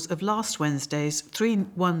heels of last Wednesday's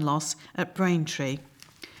 3-1 loss at Braintree.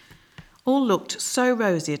 All looked so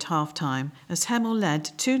rosy at half-time as Hemel led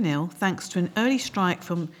 2-0 thanks to an early strike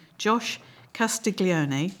from Josh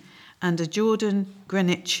Castiglione and a Jordan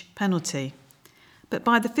Greenwich penalty. But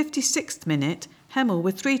by the 56th minute, Hemel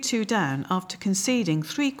were 3-2 down after conceding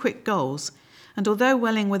 3 quick goals, and although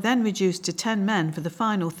Welling were then reduced to 10 men for the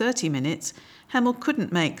final 30 minutes, Hemel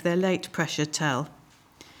couldn't make their late pressure tell.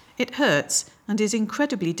 It hurts and is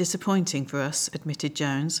incredibly disappointing for us, admitted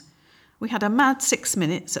Jones. We had a mad 6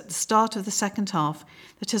 minutes at the start of the second half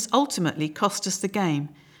that has ultimately cost us the game,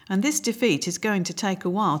 and this defeat is going to take a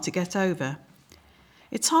while to get over.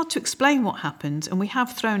 It's hard to explain what happened, and we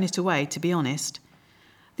have thrown it away, to be honest.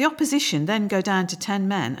 The opposition then go down to 10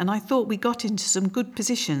 men, and I thought we got into some good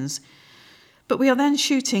positions, but we are then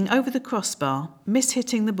shooting over the crossbar,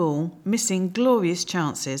 mishitting the ball, missing glorious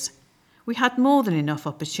chances. We had more than enough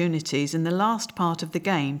opportunities in the last part of the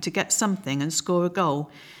game to get something and score a goal,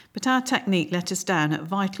 but our technique let us down at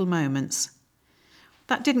vital moments.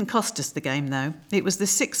 That didn't cost us the game, though. It was the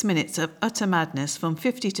 6 minutes of utter madness from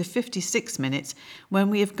 50 to 56 minutes when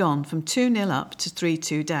we have gone from 2-0 up to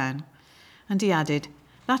 3-2 down. And he added,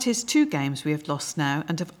 "That is 2 games we have lost now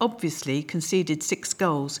and have obviously conceded 6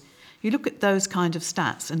 goals. You look at those kind of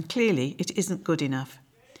stats and clearly it isn't good enough.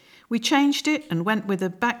 We changed it and went with a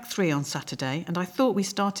back three on Saturday, and I thought we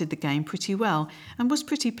started the game pretty well and was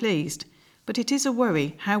pretty pleased. But it is a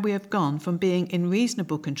worry how we have gone from being in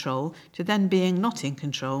reasonable control to then being not in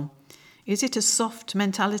control. Is it a soft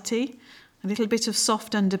mentality? A little bit of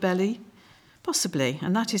soft underbelly? Possibly,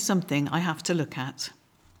 and that is something I have to look at.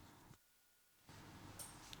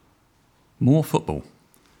 More football.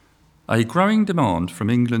 A growing demand from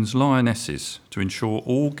England's Lionesses to ensure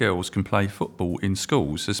all girls can play football in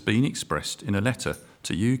schools has been expressed in a letter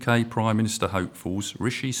to UK Prime Minister hopefuls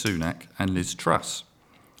Rishi Sunak and Liz Truss.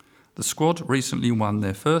 The squad recently won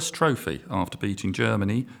their first trophy after beating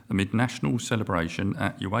Germany amid national celebration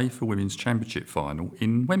at UEFA Women's Championship final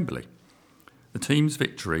in Wembley. The team's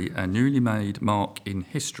victory and newly made mark in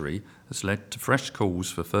history has led to fresh calls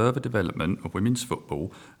for further development of women's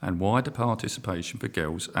football and wider participation for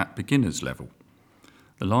girls at beginners level.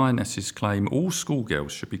 The Lionesses claim all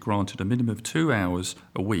schoolgirls should be granted a minimum of 2 hours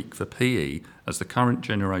a week for PE, as the current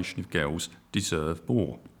generation of girls deserve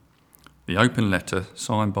more. The open letter,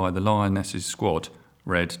 signed by the Lionesses squad,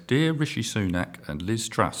 read, "Dear Rishi Sunak and Liz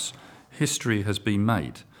Truss, history has been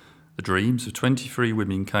made. The dreams of 23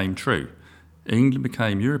 women came true. England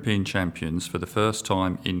became European champions for the first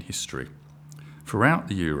time in history. Throughout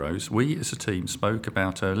the Euros, we as a team spoke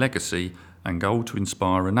about our legacy and goal to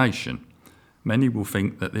inspire a nation. Many will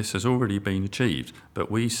think that this has already been achieved,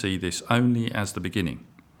 but we see this only as the beginning.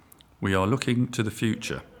 We are looking to the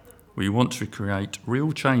future. We want to create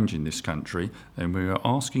real change in this country, and we are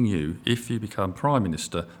asking you, if you become Prime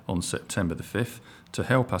Minister on September the 5th, to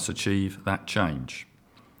help us achieve that change."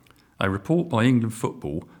 A report by England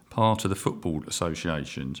Football, part of the Football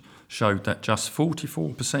Association, showed that just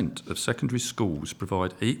 44% of secondary schools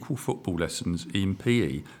provide equal football lessons in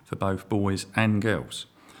PE for both boys and girls.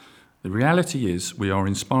 The reality is we are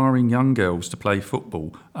inspiring young girls to play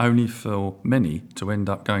football, only for many to end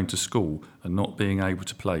up going to school and not being able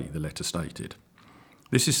to play, the letter stated.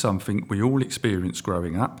 This is something we all experienced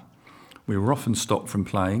growing up. We were often stopped from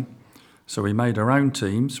playing, so we made our own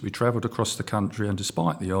teams, we travelled across the country, and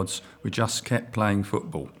despite the odds, we just kept playing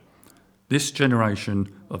football. This generation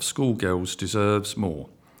of schoolgirls deserves more.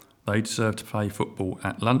 They deserve to play football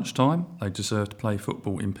at lunchtime, they deserve to play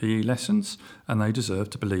football in PE lessons, and they deserve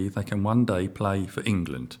to believe they can one day play for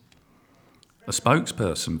England. A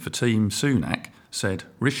spokesperson for Team Sunak said,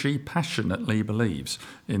 "Rishi passionately believes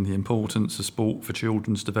in the importance of sport for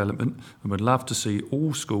children's development and would love to see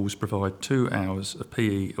all schools provide 2 hours of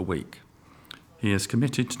PE a week. He is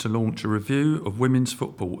committed to launch a review of women's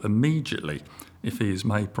football immediately if he is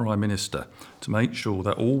made Prime Minister, to make sure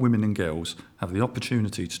that all women and girls have the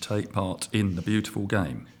opportunity to take part in the beautiful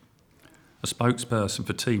game." A spokesperson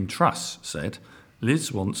for Team Truss said,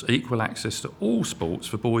 "Liz wants equal access to all sports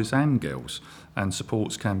for boys and girls and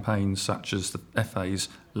supports campaigns such as the FA's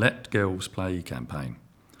Let Girls Play campaign.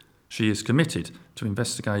 She is committed to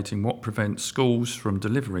investigating what prevents schools from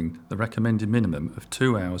delivering the recommended minimum of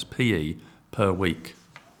 2 hours PE per week."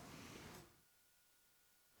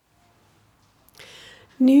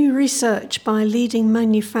 New research by leading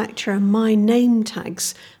manufacturer My Name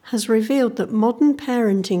Tags has revealed that modern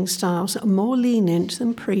parenting styles are more lenient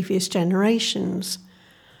than previous generations.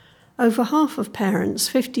 Over half of parents,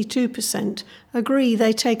 52%, agree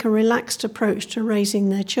they take a relaxed approach to raising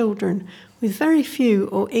their children, with very few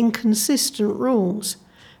or inconsistent rules.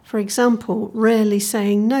 For example, rarely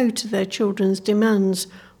saying no to their children's demands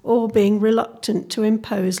or being reluctant to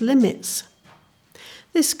impose limits.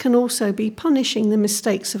 This can also be punishing the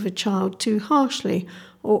mistakes of a child too harshly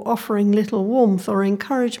or offering little warmth or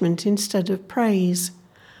encouragement instead of praise.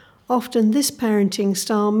 Often this parenting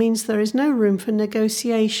style means there is no room for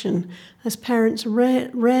negotiation, as parents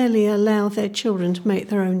rarely allow their children to make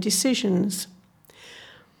their own decisions.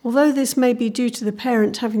 Although this may be due to the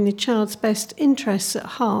parent having the child's best interests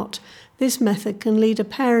at heart, this method can lead a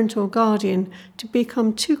parent or guardian to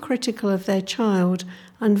become too critical of their child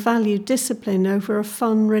and value discipline over a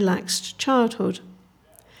fun, relaxed childhood.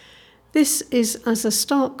 This is as a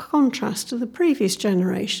stark contrast to the previous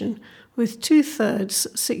generation, with 2/3,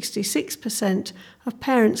 66%, of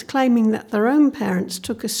parents claiming that their own parents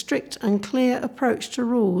took a strict and clear approach to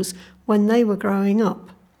rules when they were growing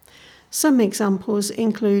up. Some examples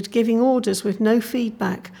include giving orders with no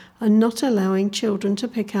feedback and not allowing children to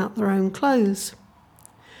pick out their own clothes.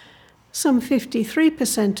 Some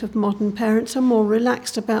 53% of modern parents are more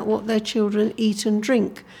relaxed about what their children eat and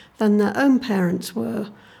drink than their own parents were,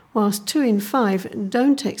 whilst 2 in 5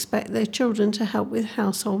 don't expect their children to help with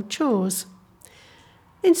household chores.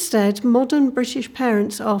 Instead, modern British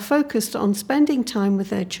parents are focused on spending time with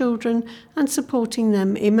their children and supporting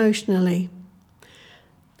them emotionally.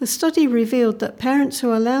 The study revealed that parents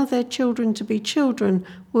who allow their children to be children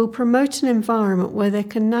will promote an environment where they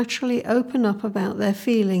can naturally open up about their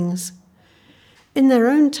feelings. In their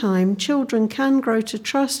own time, children can grow to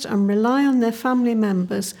trust and rely on their family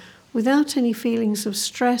members without any feelings of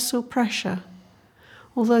stress or pressure.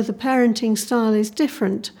 Although the parenting style is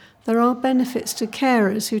different, there are benefits to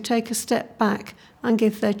carers who take a step back and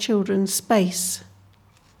give their children space.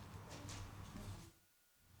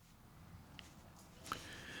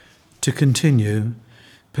 To continue,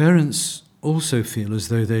 parents also feel as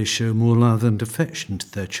though they show more love and affection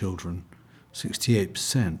to their children,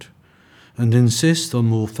 68%, and insist on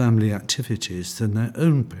more family activities than their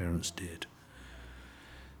own parents did.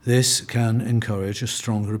 This can encourage a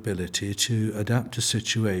stronger ability to adapt to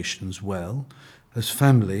situations as well as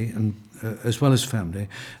family and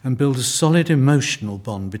build a solid emotional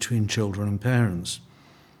bond between children and parents.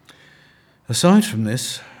 Aside from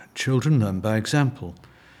this, children learn by example,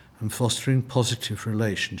 and fostering positive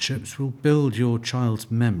relationships will build your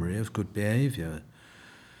child's memory of good behaviour.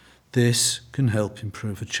 This can help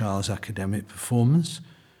improve a child's academic performance,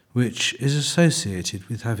 which is associated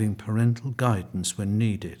with having parental guidance when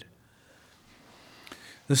needed.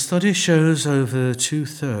 The study shows over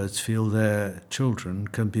 2/3 feel their children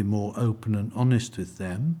can be more open and honest with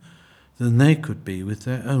them than they could be with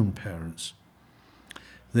their own parents.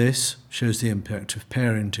 This shows the impact of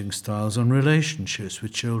parenting styles on relationships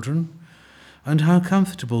with children and how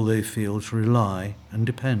comfortable they feel to rely and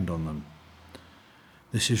depend on them.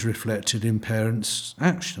 This is reflected in parents'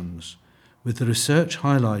 actions, with the research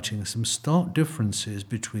highlighting some stark differences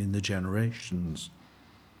between the generations.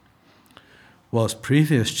 Whilst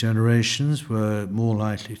previous generations were more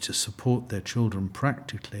likely to support their children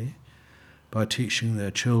practically by teaching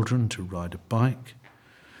their children to ride a bike,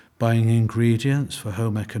 buying ingredients for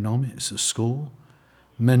home economics at school,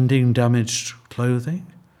 mending damaged clothing,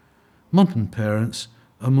 modern parents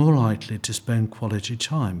are more likely to spend quality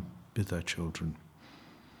time with their children.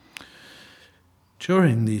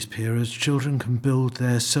 During these periods, children can build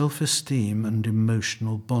their self-esteem and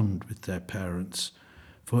emotional bond with their parents.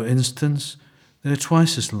 For instance, they're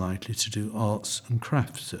twice as likely to do arts and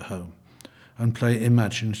crafts at home and play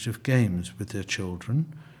imaginative games with their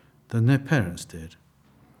children than their parents did.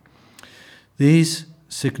 These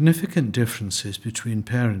significant differences between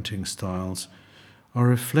parenting styles are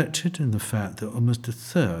reflected in the fact that almost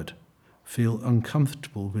 1/3 feel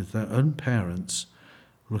uncomfortable with their own parents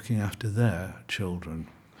looking after their children.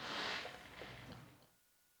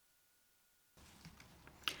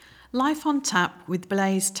 Life on Tap with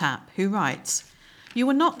Blaze Tapp, who writes, "You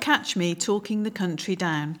will not catch me talking the country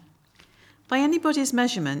down. By anybody's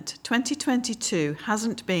measurement, 2022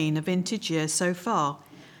 hasn't been a vintage year so far,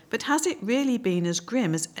 but has it really been as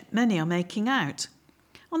grim as many are making out?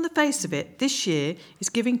 On the face of it, this year is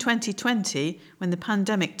giving 2020, when the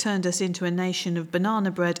pandemic turned us into a nation of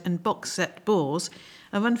banana bread and box set bores,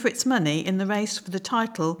 a run for its money in the race for the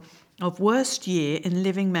title of Worst Year in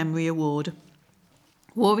Living Memory Award.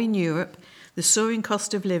 War in Europe, the soaring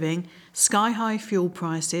cost of living, sky-high fuel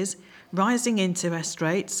prices, rising interest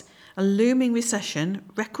rates, a looming recession,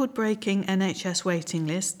 record-breaking NHS waiting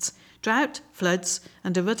lists, drought, floods,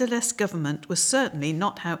 and a rudderless government was certainly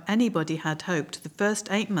not how anybody had hoped the first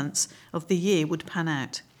 8 months of the year would pan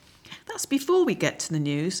out. That's before we get to the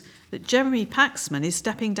news that Jeremy Paxman is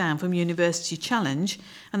stepping down from University Challenge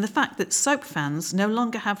and the fact that soap fans no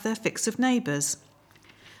longer have their fix of neighbours.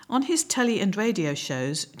 On his telly and radio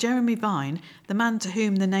shows, Jeremy Vine, the man to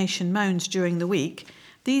whom the nation moans during the week,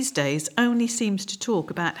 these days only seems to talk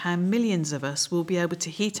about how millions of us will be able to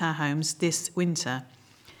heat our homes this winter.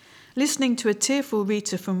 Listening to a tearful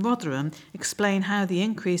Rita from Rotherham explain how the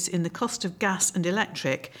increase in the cost of gas and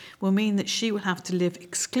electric will mean that she will have to live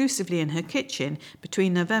exclusively in her kitchen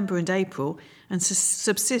between November and April and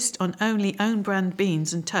subsist on only own-brand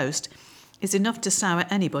beans and toast is enough to sour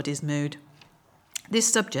anybody's mood. This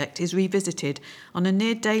subject is revisited on a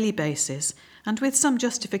near-daily basis, and with some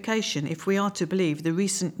justification if we are to believe the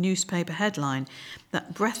recent newspaper headline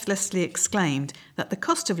that breathlessly exclaimed that the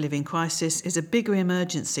cost of living crisis is a bigger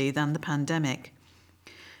emergency than the pandemic.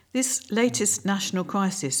 This latest national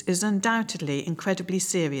crisis is undoubtedly incredibly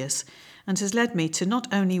serious and has led me to not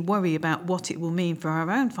only worry about what it will mean for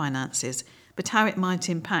our own finances, but how it might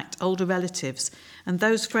impact older relatives and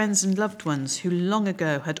those friends and loved ones who long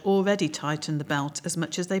ago had already tightened the belt as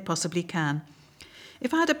much as they possibly can.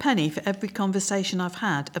 If I had a penny for every conversation I've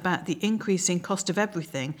had about the increasing cost of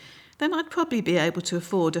everything, then I'd probably be able to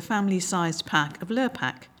afford a family-sized pack of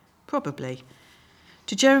Lurpak. Probably.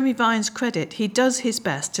 To Jeremy Vine's credit, he does his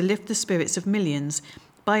best to lift the spirits of millions,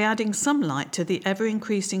 by adding some light to the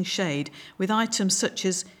ever-increasing shade with items such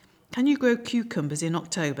as, can you grow cucumbers in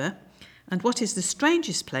October? And what is the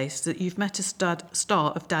strangest place that you've met a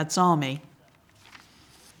star of Dad's Army?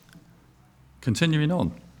 Continuing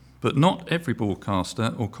on, but not every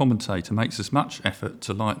broadcaster or commentator makes as much effort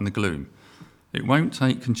to lighten the gloom. It won't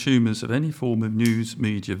take consumers of any form of news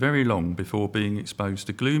media very long before being exposed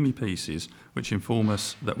to gloomy pieces which inform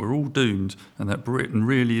us that we're all doomed and that Britain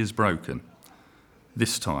really is broken.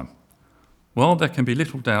 This time. While there can be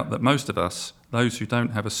little doubt that most of us, those who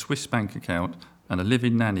don't have a Swiss bank account and a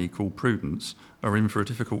living nanny called Prudence, are in for a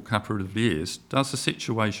difficult couple of years, does the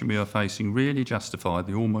situation we are facing really justify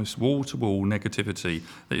the almost wall-to-wall negativity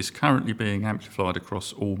that is currently being amplified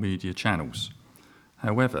across all media channels?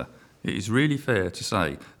 However, it is really fair to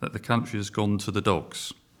say that the country has gone to the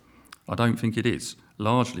dogs. I don't think it is,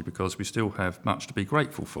 largely because we still have much to be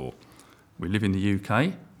grateful for. We live in the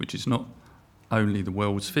UK, which is not only the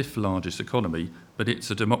world's fifth largest economy, but it's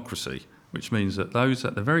a democracy, which means that those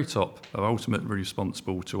at the very top are ultimately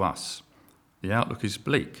responsible to us. The outlook is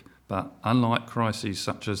bleak, but unlike crises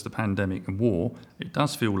such as the pandemic and war, it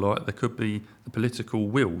does feel like there could be the political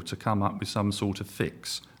will to come up with some sort of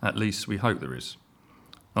fix. At least we hope there is.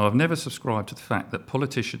 Now, I've never subscribed to the fact that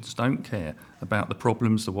politicians don't care about the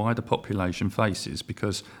problems the wider population faces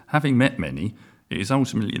because, having met many, it is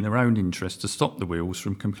ultimately in their own interest to stop the wheels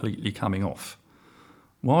from completely coming off.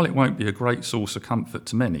 While it won't be a great source of comfort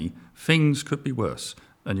to many, things could be worse,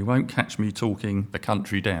 and you won't catch me talking the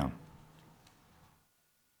country down.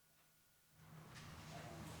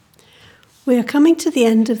 We are coming to the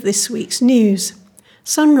end of this week's news.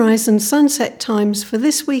 Sunrise and sunset times for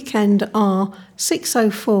this weekend are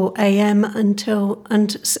 6:04 a.m. and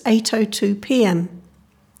 8:02 p.m.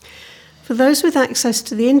 For those with access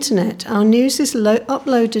to the internet, our news is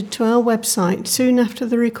uploaded to our website soon after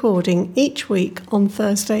the recording each week on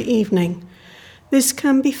Thursday evening. This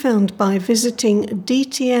can be found by visiting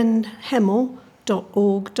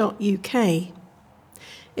dtnhemel.org.uk.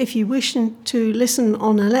 If you wish to listen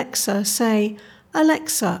on Alexa, say,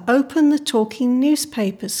 "Alexa, open the Talking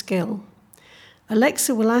Newspaper skill."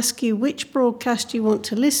 Alexa will ask you which broadcast you want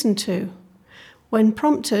to listen to. When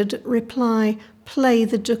prompted, reply, "Play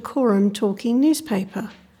the Dacorum Talking Newspaper."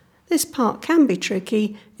 This part can be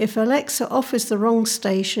tricky. If Alexa offers the wrong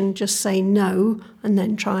station, just say no and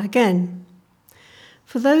then try again.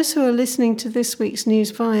 For those who are listening to this week's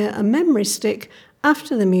news via a memory stick,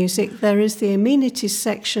 after the music there is the amenities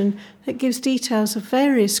section that gives details of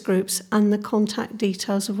various groups and the contact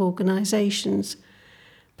details of organisations.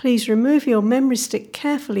 Please remove your memory stick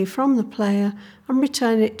carefully from the player and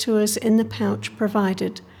return it to us in the pouch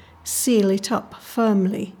provided. Seal it up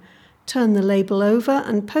firmly. Turn the label over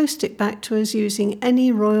and post it back to us using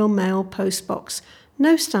any Royal Mail postbox.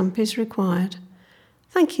 No stamp is required.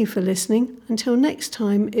 Thank you for listening. Until next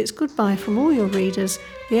time, it's goodbye from all your readers,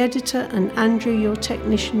 the editor and Andrew, your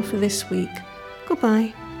technician for this week.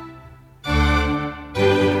 Goodbye.